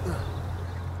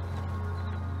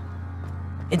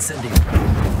 Incendio.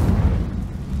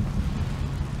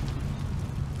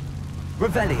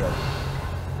 Revelio.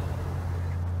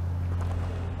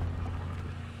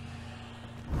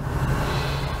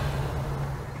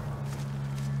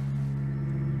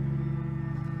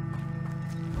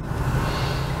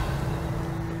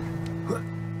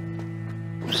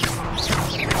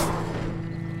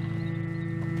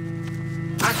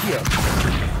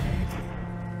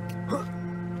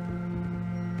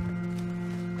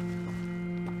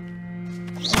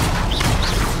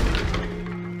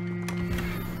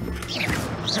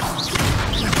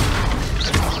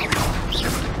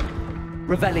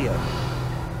 Revelio.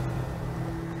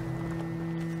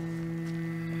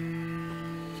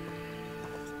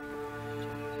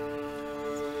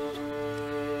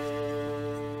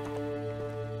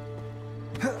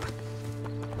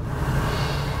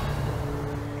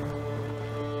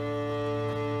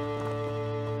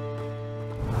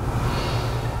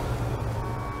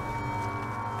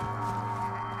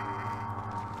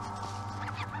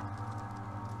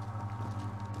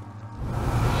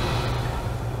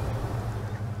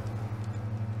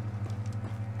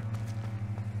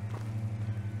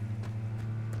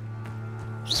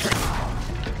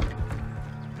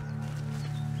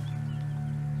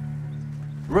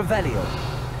 Revelio.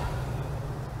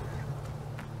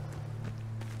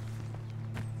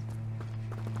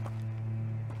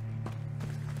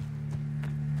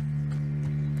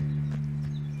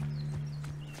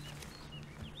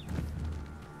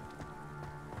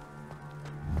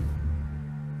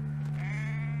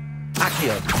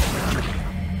 Accio.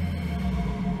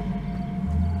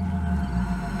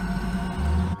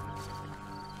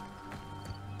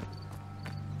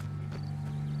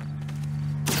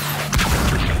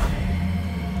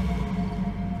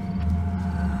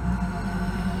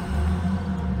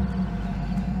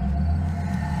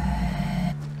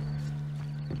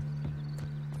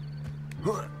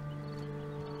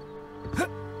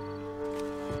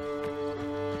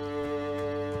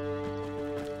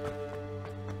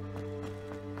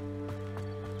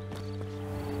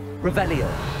 Revelio.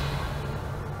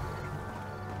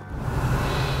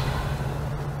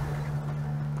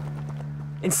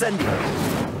 Incendio.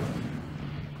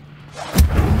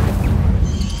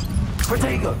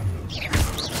 Protego.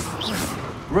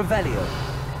 Revelio.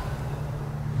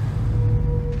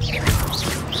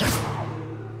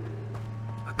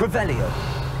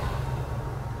 Revelio.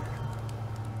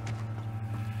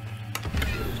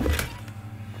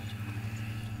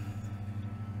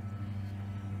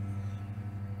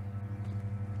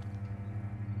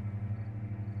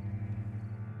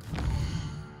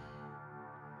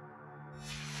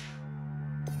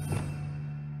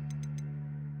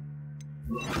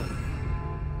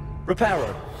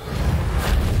 Reparo.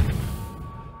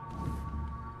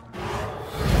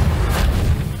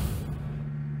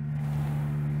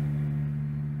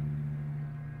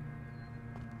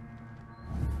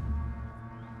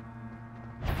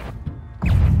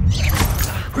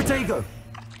 Protego.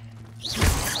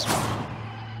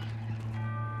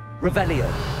 Revelio.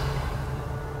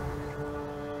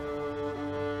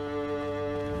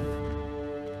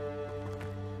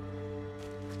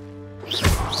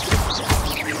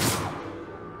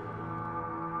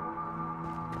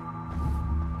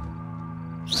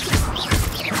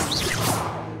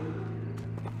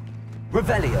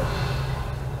 Revelio.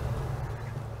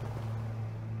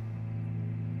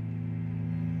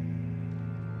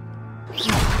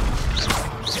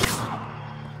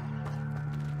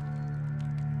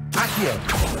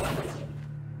 Accio.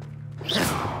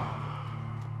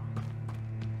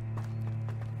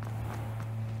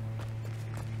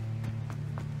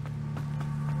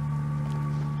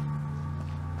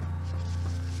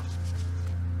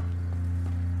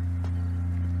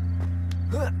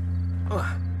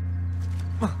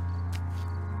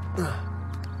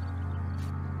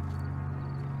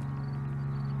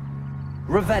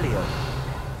 Revelio.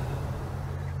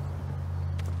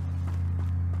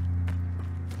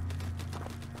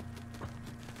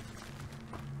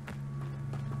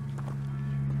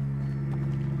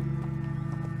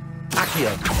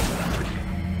 Accio.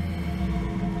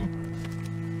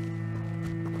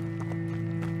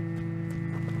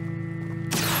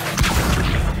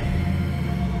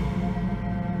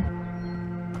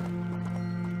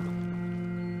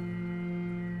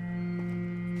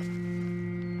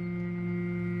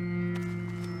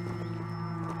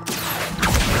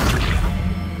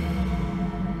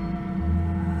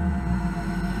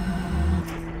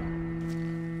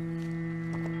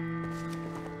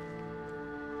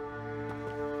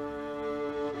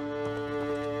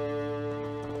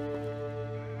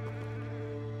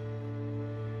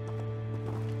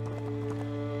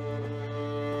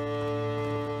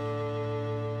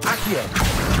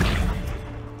 Accio.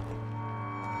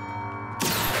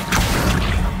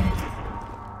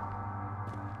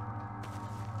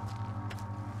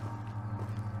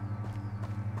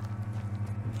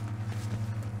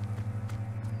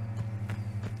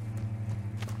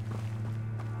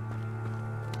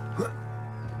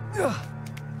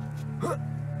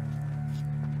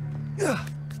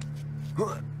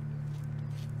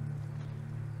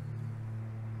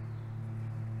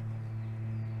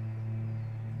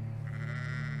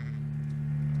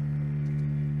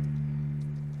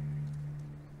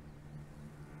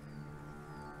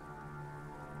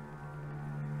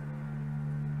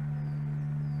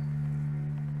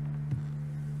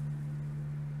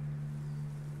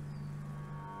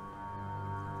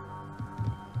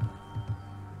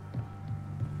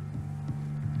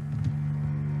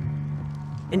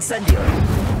 Incendio.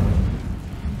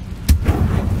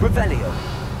 Revelio.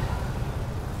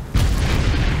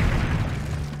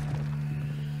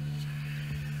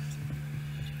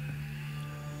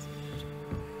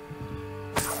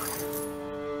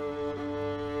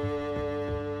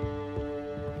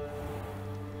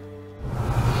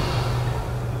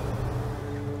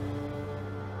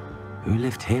 Who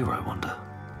lived here, I wonder?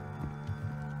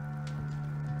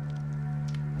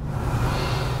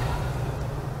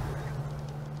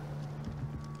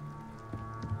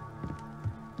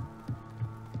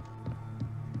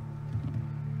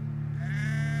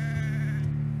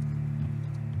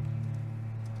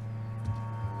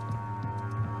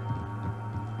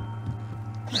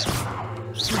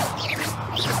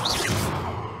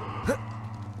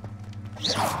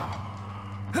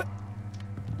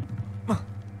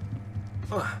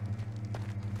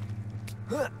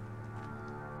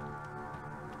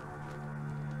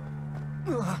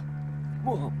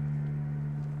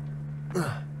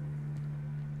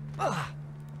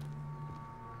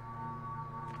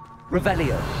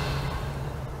 Revelio.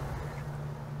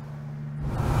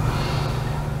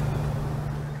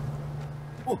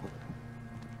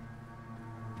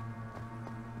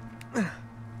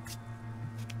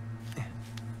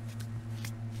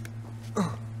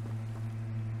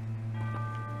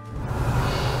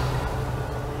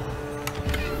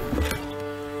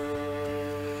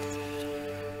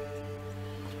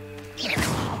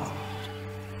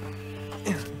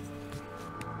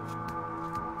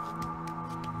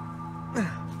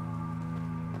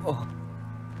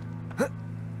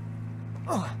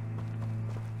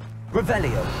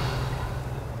 Revelio.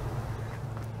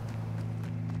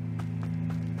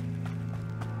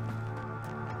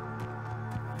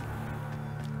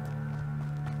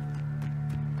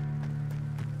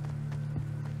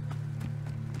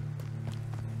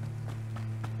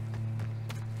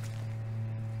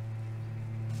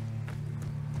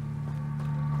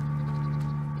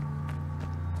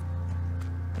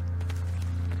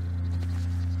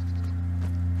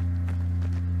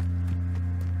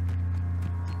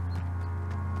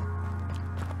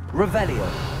 Revelio.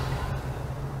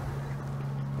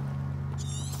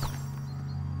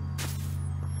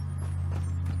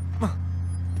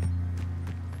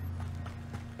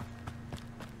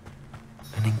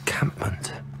 An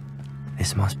encampment.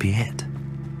 This must be it.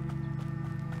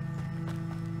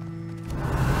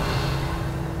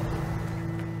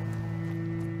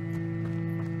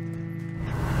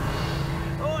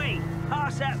 Oi!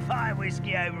 Pass that fire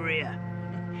whiskey over here.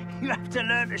 You have to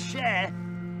learn to share.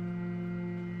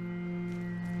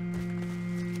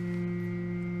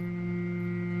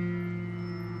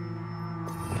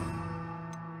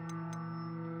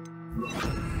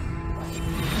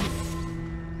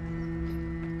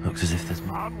 Looks as if there's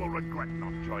more. Man will regret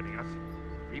not joining us.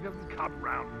 If he doesn't come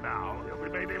round now, he'll be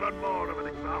made even more of an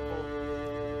example.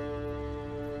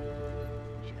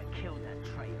 Should have killed that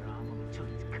traitor arm when we took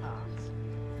his cards.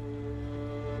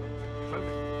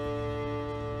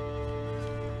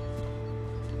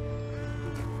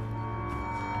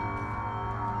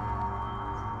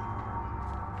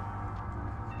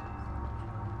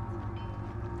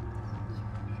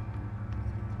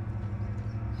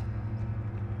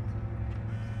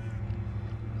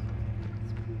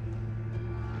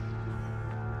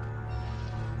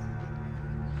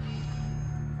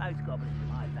 Those goblins in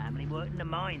my family worked in the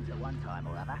mines at one time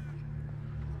or other.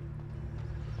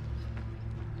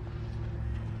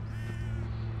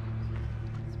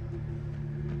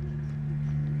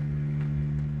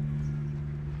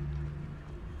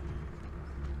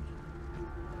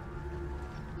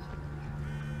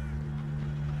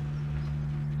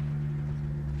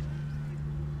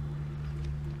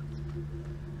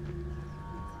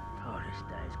 Oh, this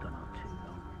day's gone on too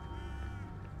long.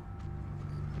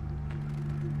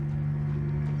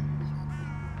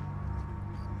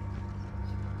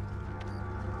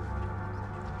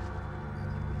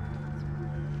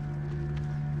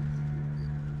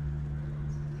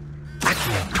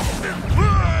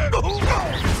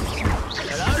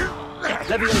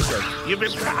 Levioso. You've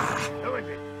been... Who is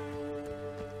it?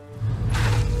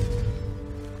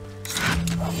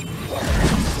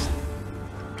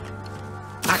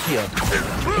 Accio.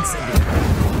 Incendio.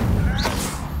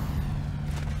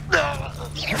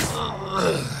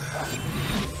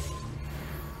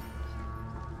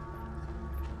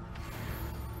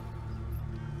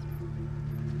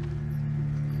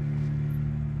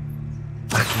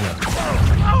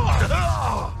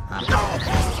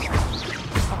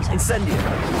 Incendio.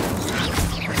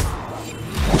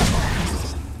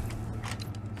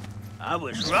 I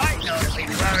was right not to be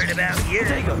worried about you.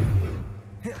 There you go.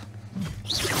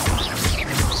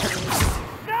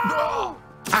 No!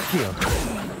 Accio!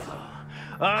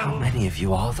 How many of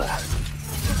you are there?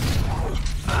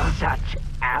 Such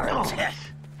arrogance.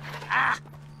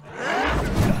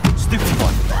 Stupid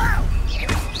one.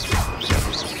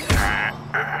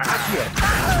 Accio.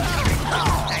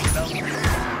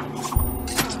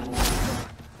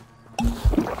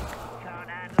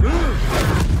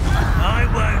 I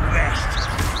won't rest.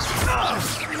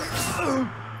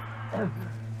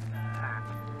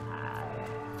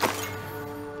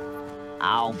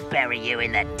 I'll bury you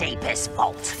in the deepest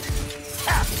vault.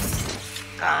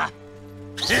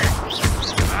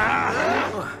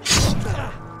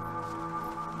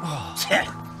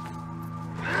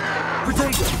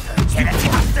 Protego!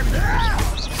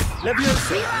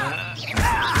 Leviosa!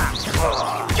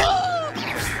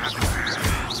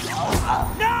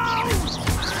 No!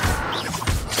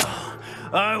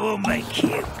 I will make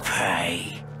you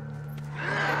pay.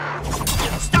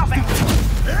 Stop it!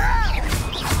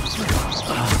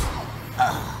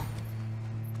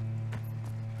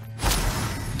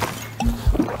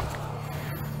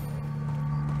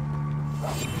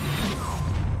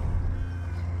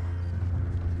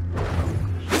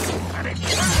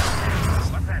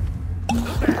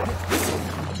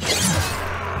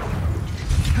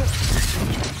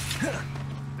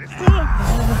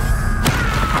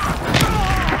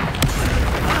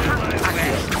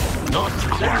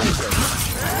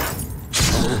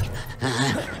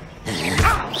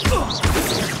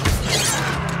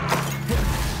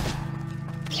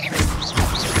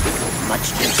 Much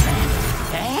different,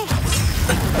 eh?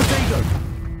 Protego!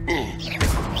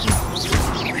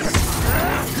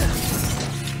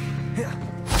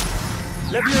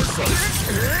 Leviosa!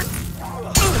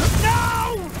 No!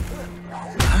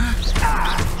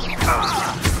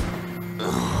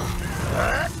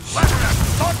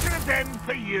 Fortunate end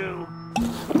for you.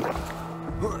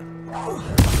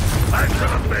 I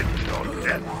shall avenge your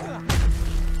death.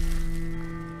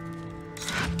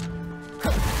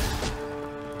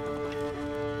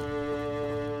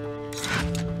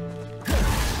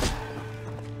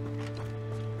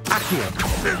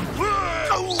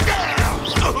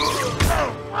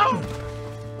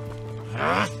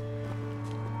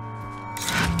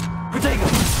 Protego!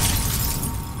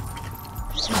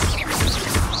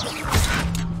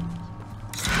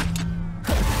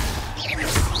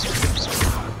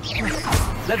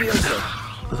 Leviosa!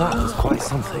 That was quite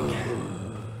something.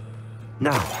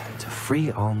 Now, to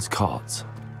free Arn's cards.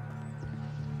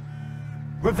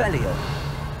 Revelio!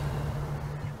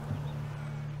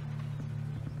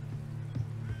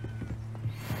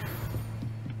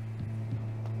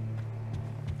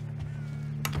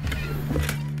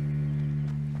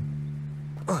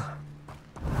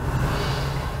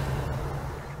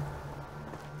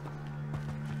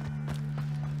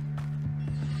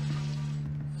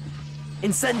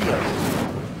 Incendio!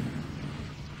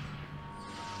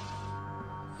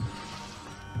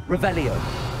 Revelio!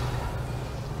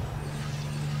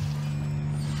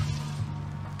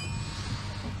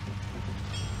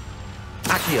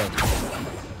 Accio!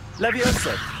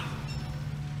 Leviosa!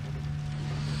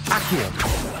 Accio!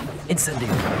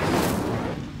 Incendio!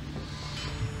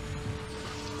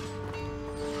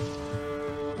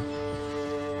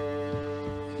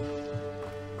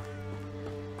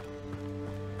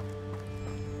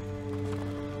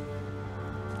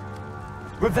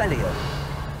 Revelio!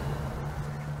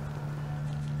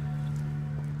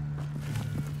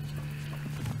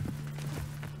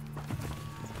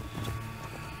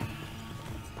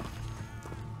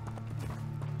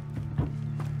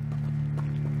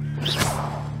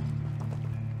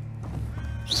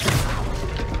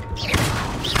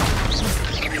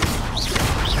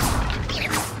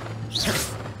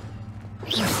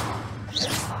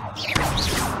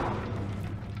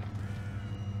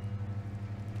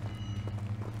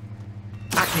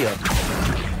 Accio!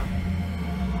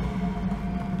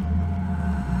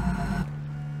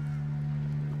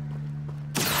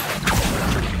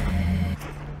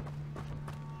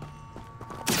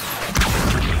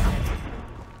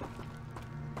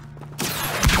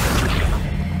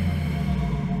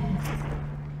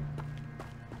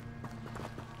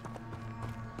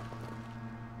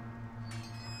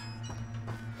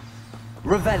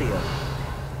 Revelio!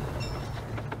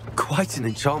 Quite an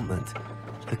enchantment.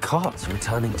 The carts are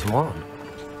returning to Arn.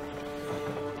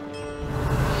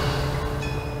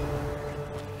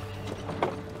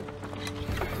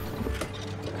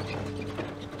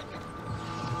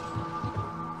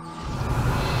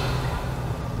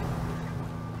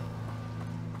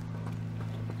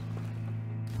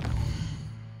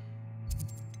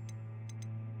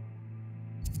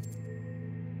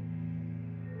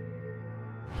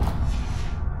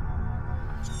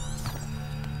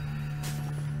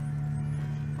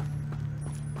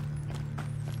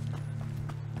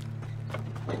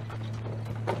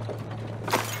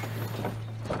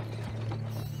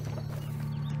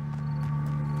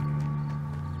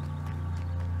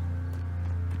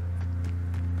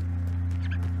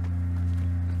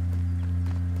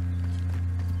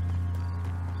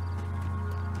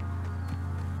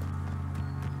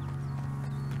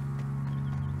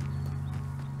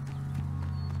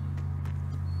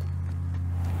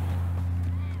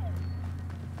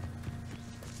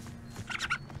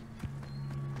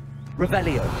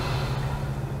 Revelio!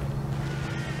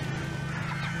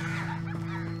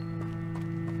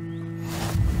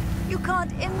 You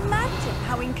can't imagine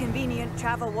how inconvenient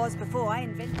travel was before I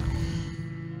invented...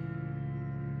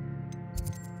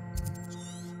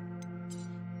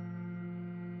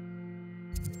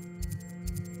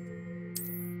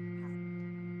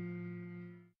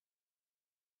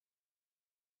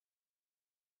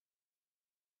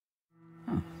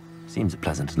 Seems a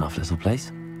pleasant enough little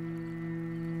place.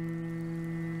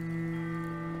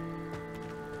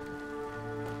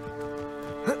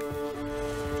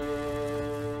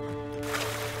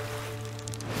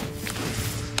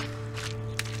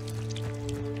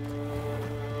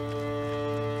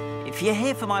 If you're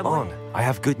here for my... On, I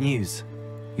have good news.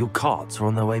 Your carts are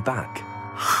on their way back.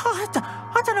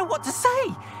 I don't know what to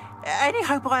say. Any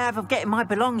hope I have of getting my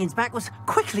belongings back was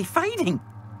quickly fading.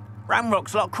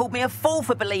 Ramrock's lot called me a fool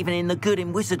for believing in the good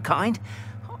in wizard kind.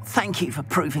 Thank you for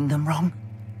proving them wrong.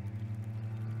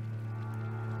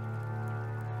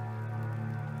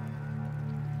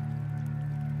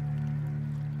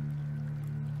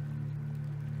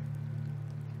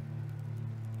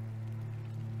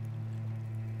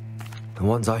 The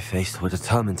ones I faced were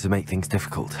determined to make things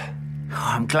difficult. Oh,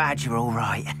 I'm glad you're all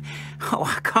right. Oh,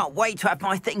 I can't wait to have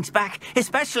my things back,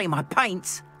 especially my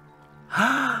paints.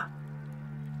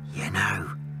 You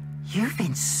know, you've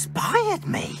inspired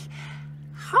me.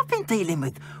 I've been dealing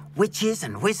with witches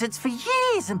and wizards for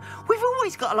years, and we've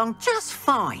always got along just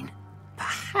fine.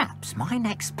 Perhaps my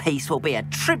next piece will be a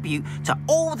tribute to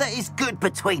all that is good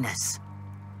between us.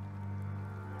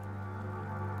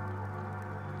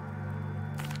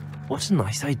 What a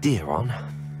nice idea, Ron.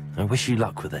 I wish you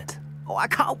luck with it. Oh, I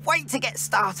can't wait to get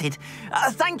started.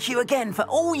 Thank you again for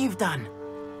all you've done.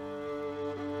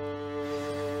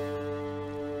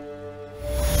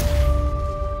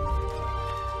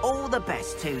 All the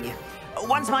best to you.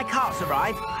 Once my carts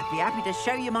arrive, I'd be happy to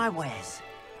show you my wares.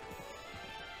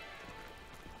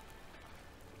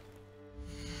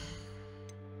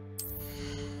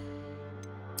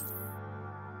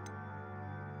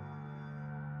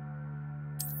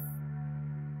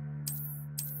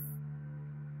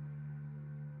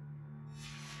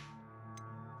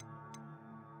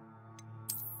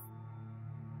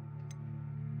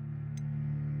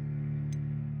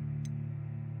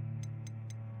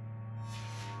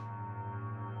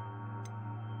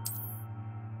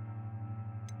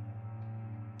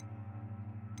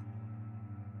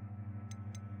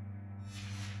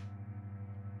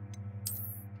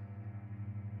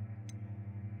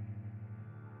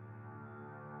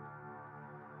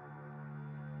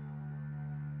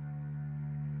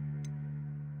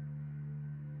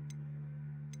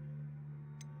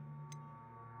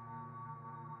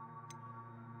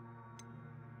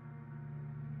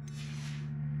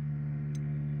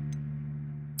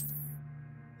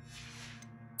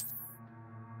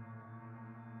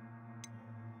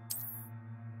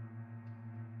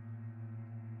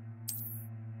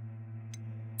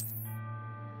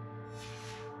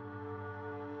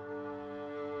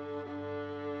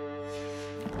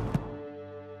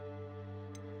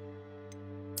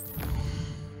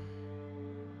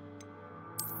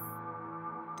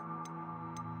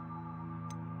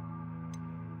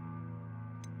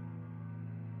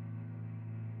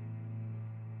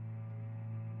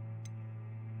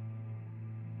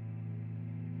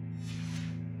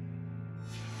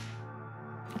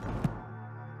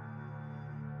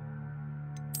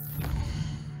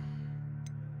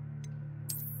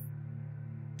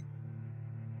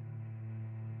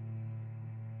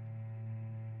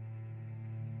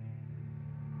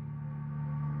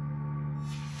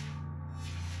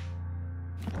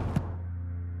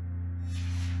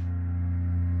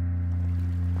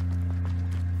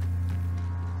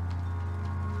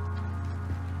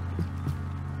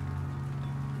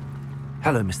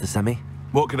 Hello, Mr. Semi.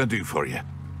 What can I do for you?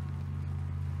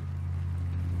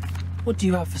 What do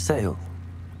you have for sale?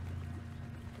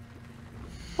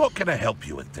 What can I help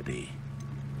you with today?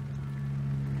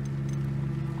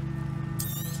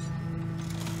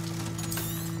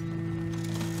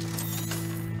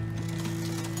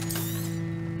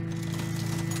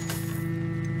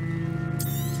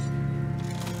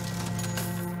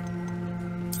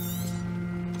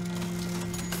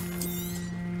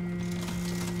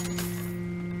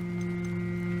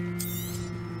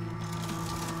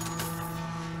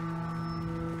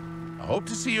 I hope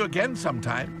to see you again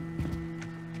sometime.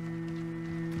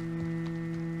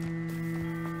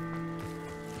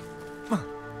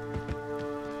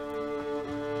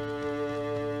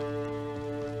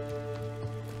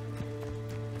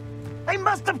 They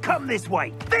must have come this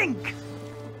way. Think!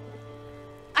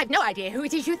 I've no idea who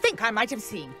it is you think I might have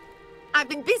seen. I've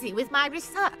been busy with my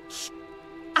research.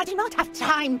 I do not have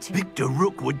time to... Victor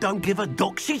Rookwood don't give a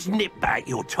doxy's nip back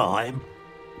your time.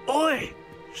 Oi!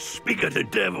 Speak of the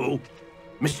devil.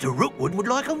 Mr. Rookwood would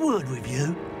like a word with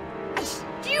you. A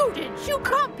student? You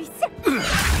can't be...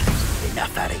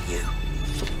 Enough out of you.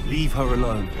 Leave her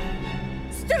alone.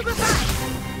 Stupefy!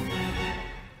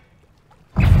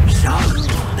 So...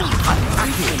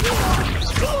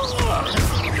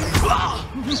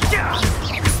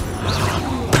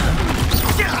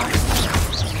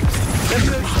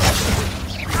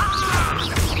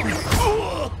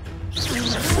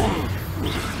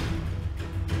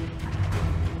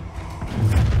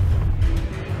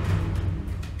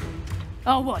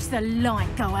 I'll watch the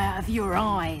light go out of your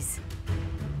eyes.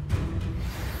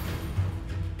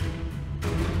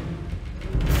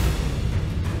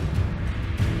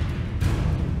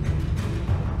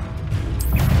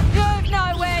 You've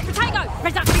nowhere to take.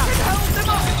 Reduction! Hold them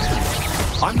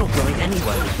off! I'm not going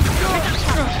anywhere.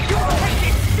 You're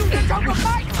taking students over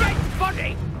my dead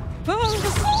body!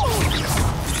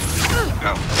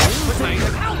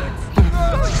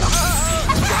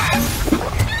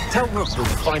 Tell Rookwood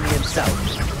to find me himself.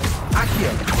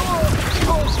 Accio!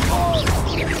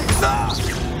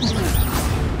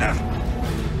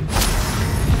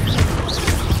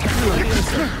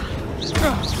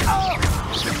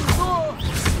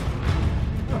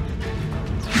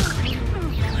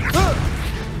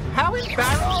 How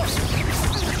embarrassing!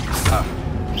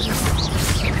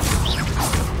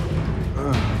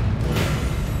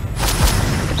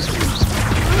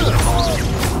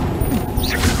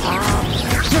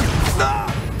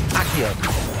 Accio!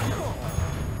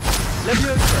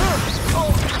 Leviosa!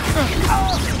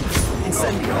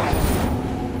 Incendio!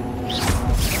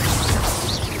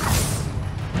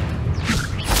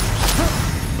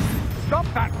 Stop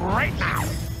that right now!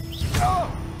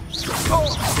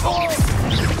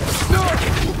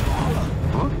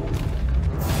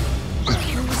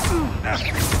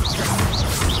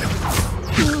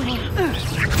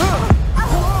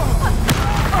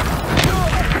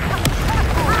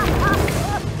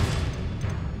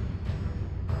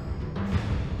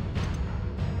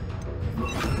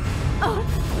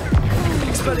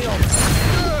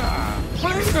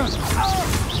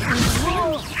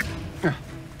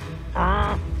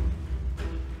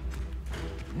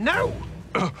 No!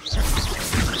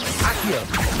 Accio!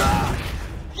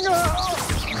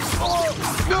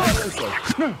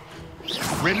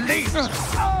 Release!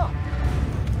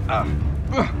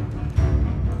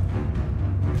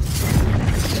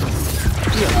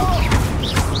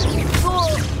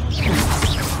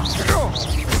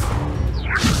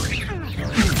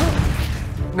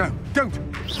 No, don't!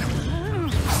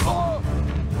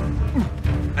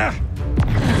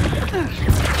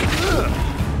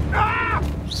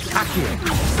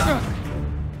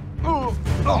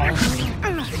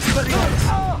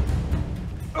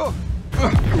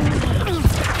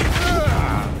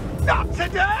 Not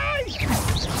today!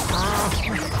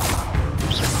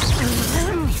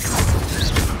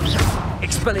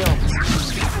 Expelliarmus!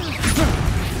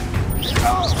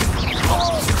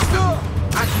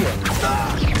 Accio!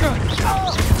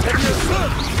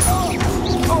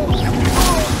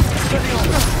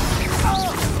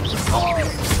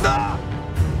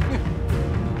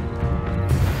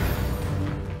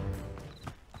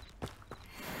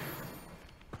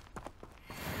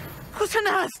 What on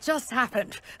earth just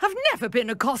happened? I've never been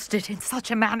accosted in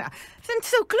such a manner, and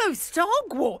so close to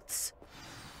Hogwarts.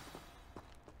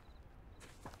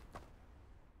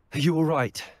 Are you all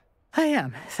right? I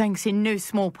am, thanks in no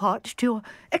small part to your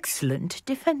excellent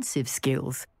defensive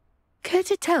skills. Care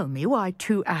to tell me why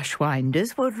two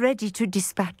Ashwinders were ready to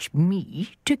dispatch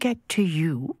me to get to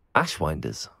you?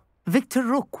 Ashwinders? Victor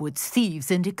Rookwood's thieves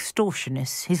and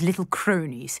extortionists, his little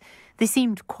cronies. They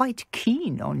seemed quite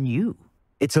keen on you.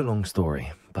 It's a long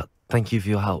story, but thank you for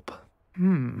your help.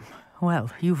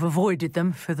 Well, you've avoided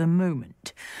them for the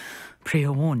moment.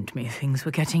 Priya warned me things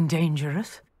were getting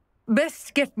dangerous.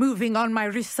 Best get moving on my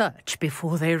research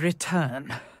before they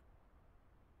return.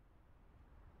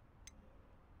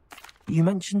 You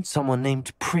mentioned someone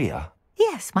named Priya.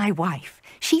 Yes, my wife.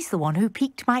 She's the one who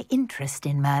piqued my interest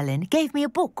in Merlin. Gave me a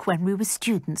book when we were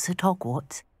students at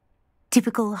Hogwarts.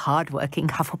 Typical hard-working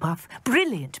Hufflepuff,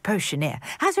 brilliant potioneer,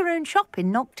 has her own shop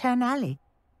in Knockturn Alley.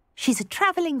 She's a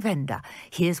travelling vendor.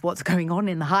 Hears what's going on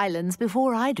in the Highlands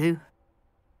before I do.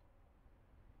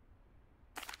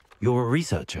 You're a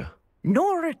researcher?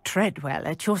 Nora Treadwell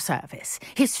at your service,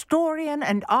 historian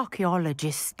and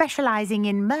archaeologist specialising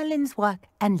in Merlin's work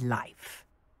and life.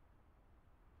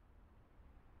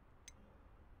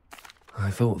 I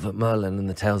thought that Merlin and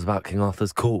the tales about King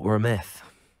Arthur's court were a myth.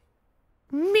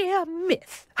 mere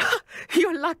myth.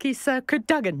 You're lucky Sir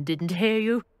Cadogan didn't hear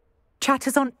you.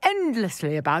 Chatters on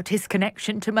endlessly about his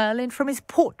connection to Merlin from his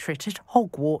portrait at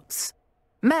Hogwarts.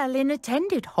 Merlin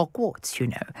attended Hogwarts, you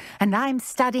know, and I'm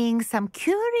studying some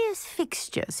curious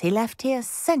fixtures he left here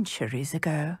centuries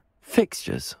ago.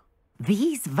 Fixtures?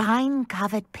 These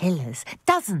vine-covered pillars,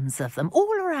 dozens of them,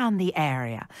 all around the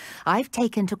area. I've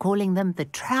taken to calling them the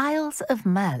Trials of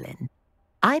Merlin.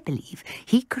 I believe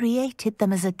he created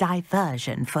them as a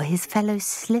diversion for his fellow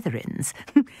Slytherins.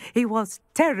 He was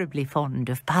terribly fond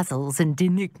of puzzles and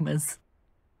enigmas.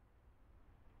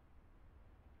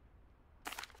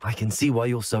 I can see why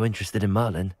you're so interested in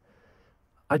Merlin.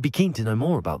 I'd be keen to know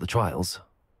more about the trials.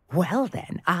 Well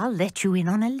then, I'll let you in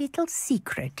on a little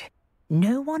secret.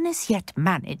 No one has yet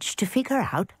managed to figure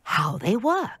out how they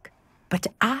work. But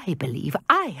I believe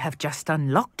I have just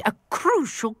unlocked a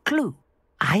crucial clue.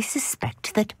 I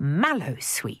suspect that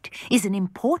Mallowsweet is an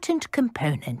important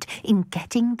component in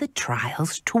getting the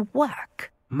trials to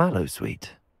work. Mallowsweet?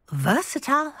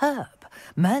 Versatile herb.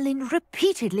 Merlin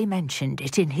repeatedly mentioned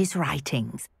it in his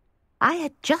writings. I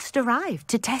had just arrived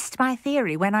to test my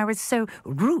theory when I was so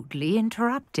rudely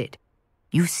interrupted.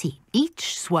 You see,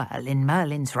 each swirl in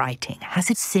Merlin's writing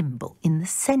has a symbol in the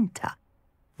centre.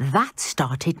 That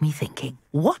started me thinking,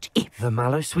 what if... The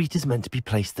Mallowsweet is meant to be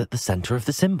placed at the centre of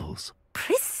the symbols.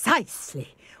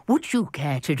 Precisely. Would you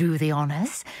care to do the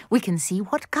honours? We can see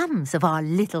what comes of our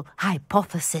little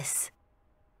hypothesis.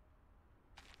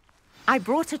 I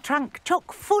brought a trunk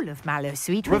chock full of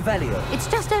Mallowsweet. Revelio. It's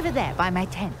just over there by my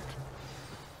tent.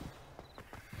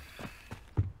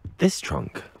 This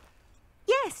trunk?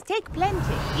 Yes, take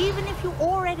plenty, even if you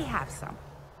already have some.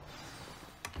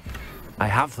 I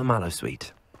have the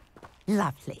Mallowsweet.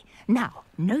 Lovely. Now,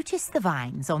 notice the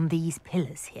vines on these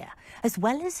pillars here, as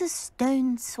well as a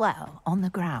stone swell on the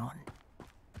ground.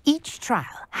 Each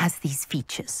trial has these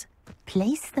features.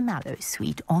 Place the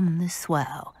Mallowsweet on the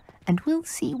swell, and we'll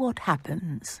see what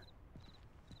happens.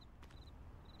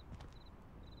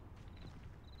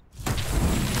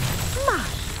 My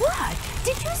word!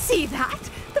 Did you see that?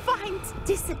 The vines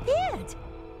disappeared.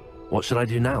 What should I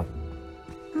do now?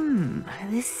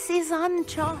 This is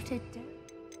uncharted.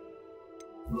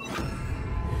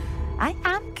 I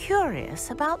am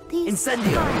curious about these...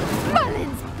 Incendio!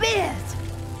 Merlin's beard!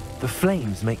 The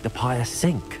flames make the pyre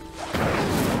sink.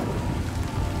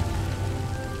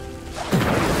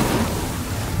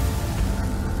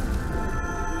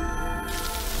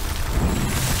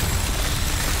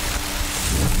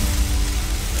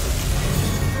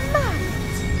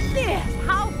 Merlin's beard!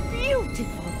 How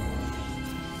beautiful!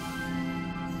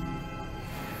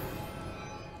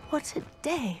 What a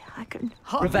day. I can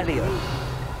hardly... Revelio.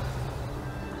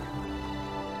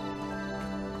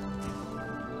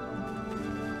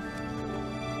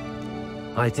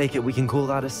 I take it we can call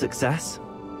that a success?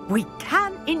 We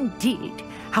can indeed.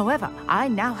 However, I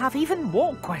now have even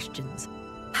more questions.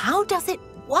 How does it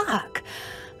work?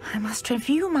 I must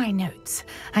review my notes.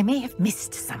 I may have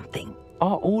missed something.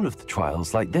 Are all of the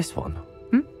trials like this one?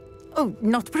 Oh,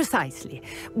 not precisely.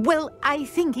 Well, I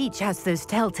think each has those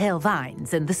telltale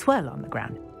vines and the swirl on the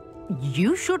ground.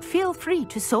 You should feel free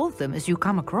to solve them as you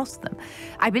come across them.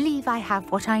 I believe I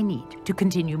have what I need to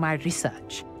continue my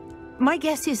research. My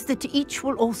guess is that each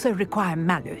will also require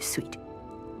Mallowsweet,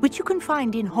 which you can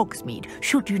find in Hogsmeade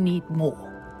should you need more.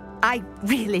 I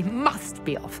really must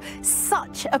be off.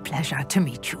 Such a pleasure to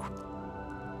meet you.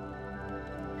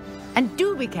 And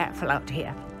do be careful out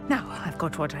here. Now I've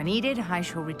got what I needed, I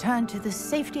shall return to the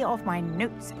safety of my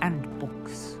notes and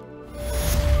books.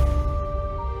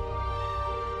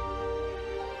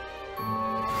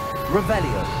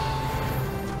 Revelio.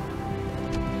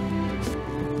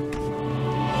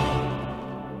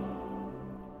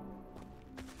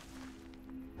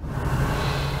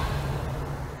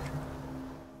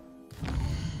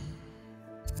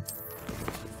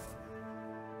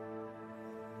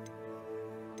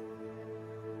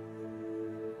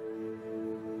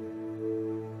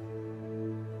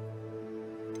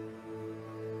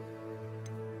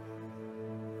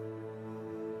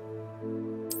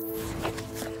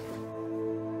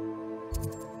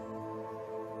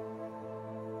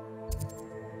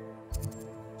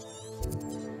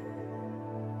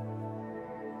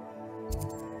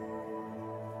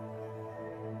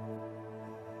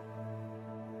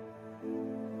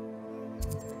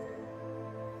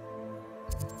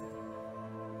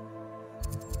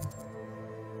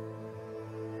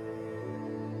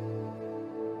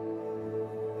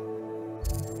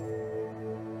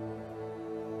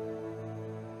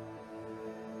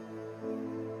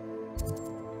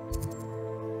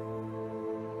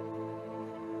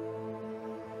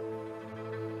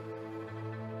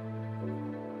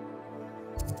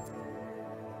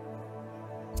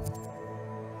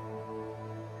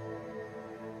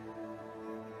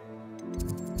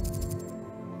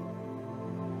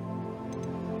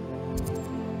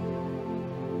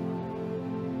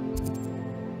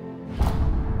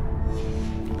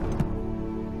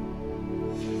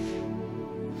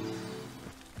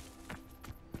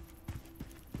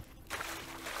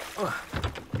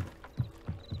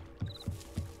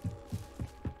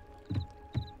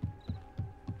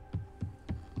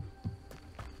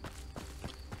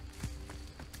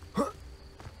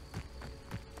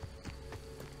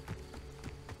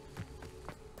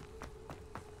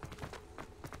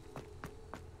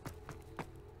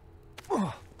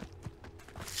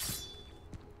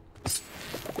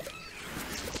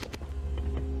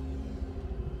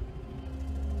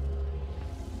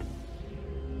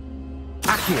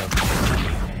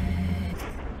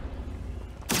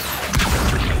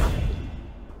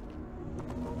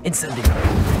 Incendio.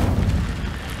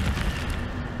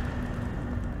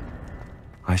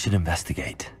 I should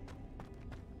investigate.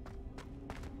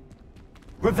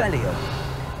 Revelio.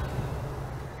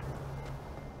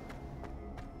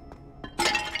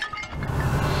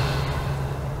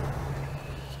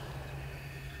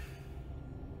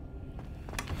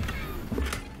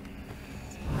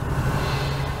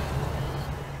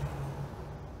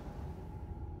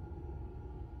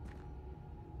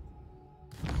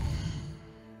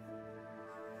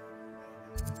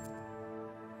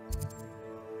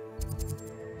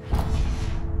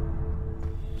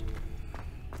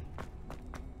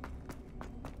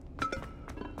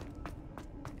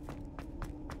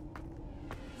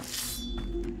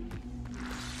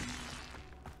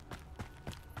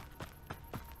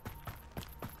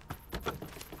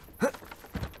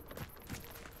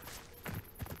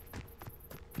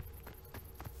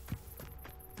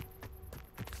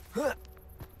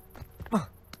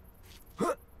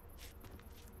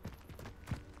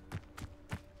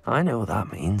 I know what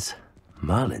that means.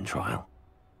 Merlin trial.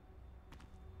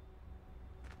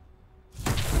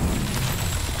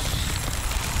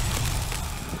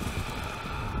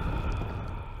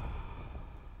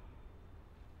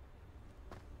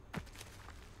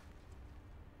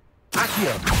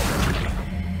 Accio.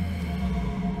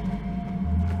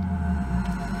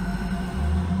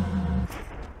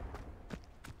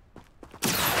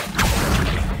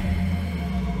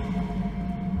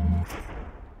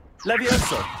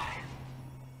 Levioso.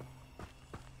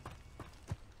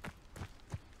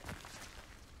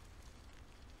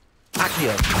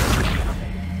 Accio.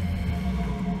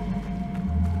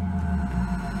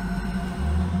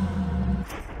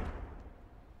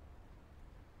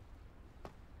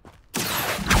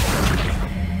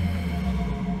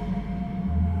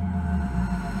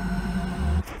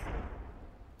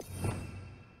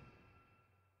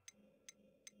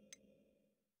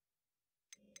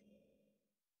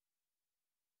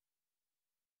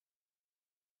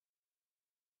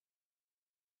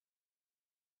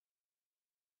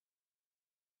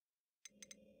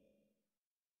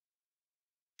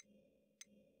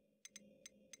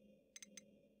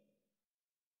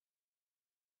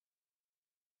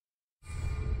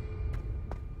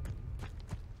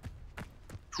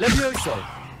 Levioso.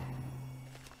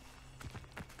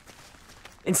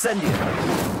 Incendio.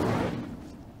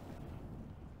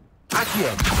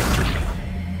 Accio.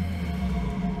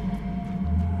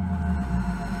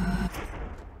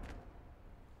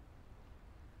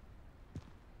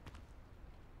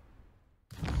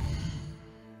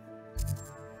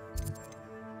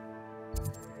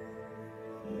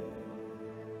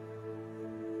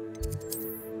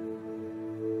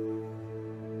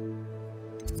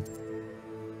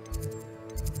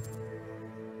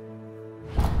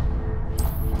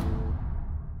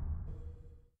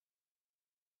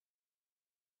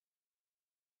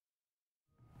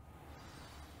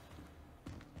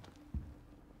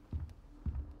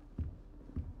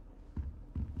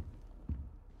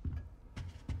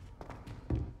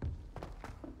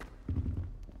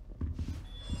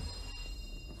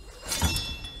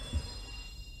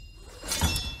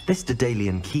 This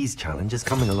Daedalian Keys challenge is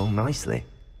coming along nicely.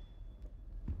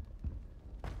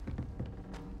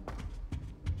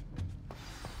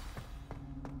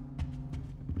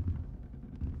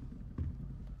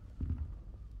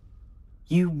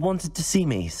 You wanted to see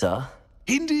me, sir?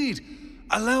 Indeed.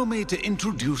 Allow me to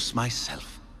introduce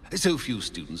myself. So few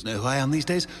students know who I am these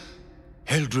days.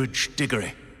 Eldridge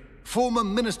Diggory, former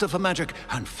Minister for Magic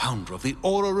and founder of the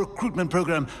Aura Recruitment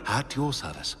Program, at your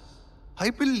service. I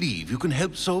believe you can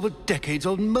help solve a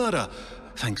decades-old murder,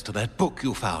 thanks to that book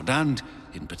you found, and,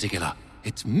 in particular,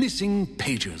 its missing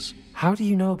pages. How do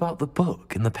you know about the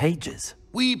book and the pages?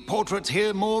 We portraits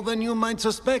here more than you might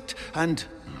suspect, and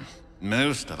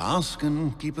most of us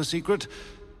can keep a secret.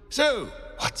 So,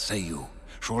 what say you?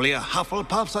 Surely a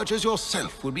Hufflepuff such as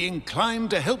yourself would be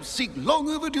inclined to help seek long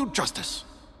overdue justice.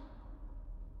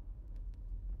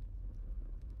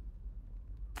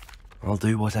 I'll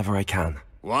do whatever I can.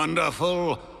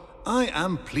 Wonderful. I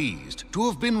am pleased to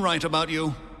have been right about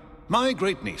you. My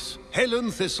great-niece,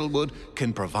 Helen Thistlewood,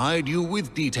 can provide you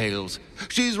with details.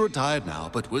 She's retired now,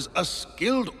 but was a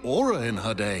skilled aura in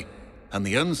her day. And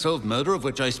the unsolved murder of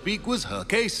which I speak was her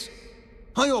case.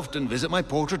 I often visit my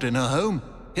portrait in her home,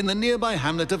 in the nearby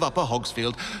hamlet of Upper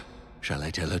Hogsfield. Shall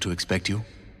I tell her to expect you?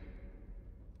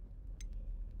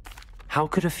 How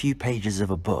could a few pages of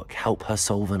a book help her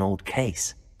solve an old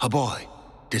case? A boy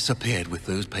disappeared with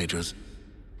those pages,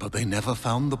 but they never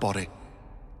found the body.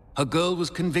 A girl was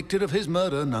convicted of his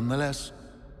murder nonetheless.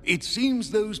 It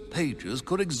seems those pages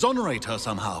could exonerate her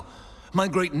somehow. My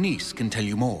great-niece can tell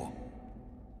you more.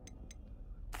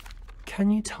 Can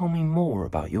you tell me more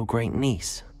about your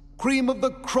great-niece? Cream of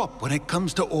the crop when it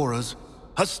comes to auras.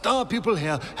 A star pupil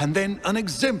here, and then an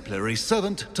exemplary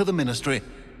servant to the ministry.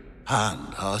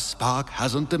 And her spark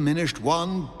hasn't diminished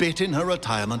one bit in her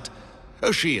retirement.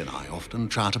 She and I often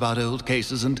chat about old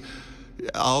cases and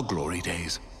our glory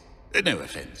days. No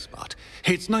offense, but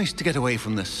it's nice to get away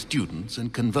from the students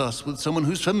and converse with someone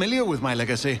who's familiar with my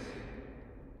legacy.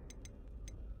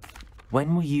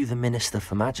 When were you the Minister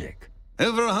for Magic?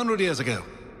 Over 100 years ago.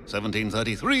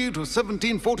 1733 to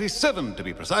 1747, to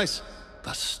be precise.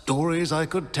 The stories I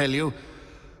could tell you.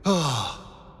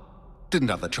 Didn't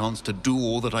have the chance to do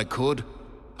all that I could.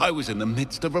 I was in the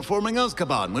midst of reforming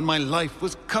Azkaban when my life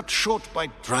was cut short by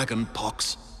dragon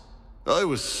pox. I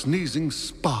was sneezing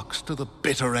sparks to the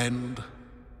bitter end.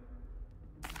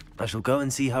 I shall go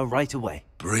and see her right away.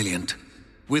 Brilliant.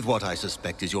 With what I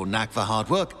suspect is your knack for hard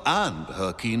work and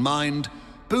her keen mind,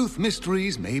 both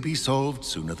mysteries may be solved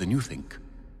sooner than you think.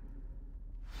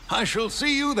 I shall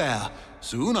see you there,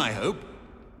 soon I hope.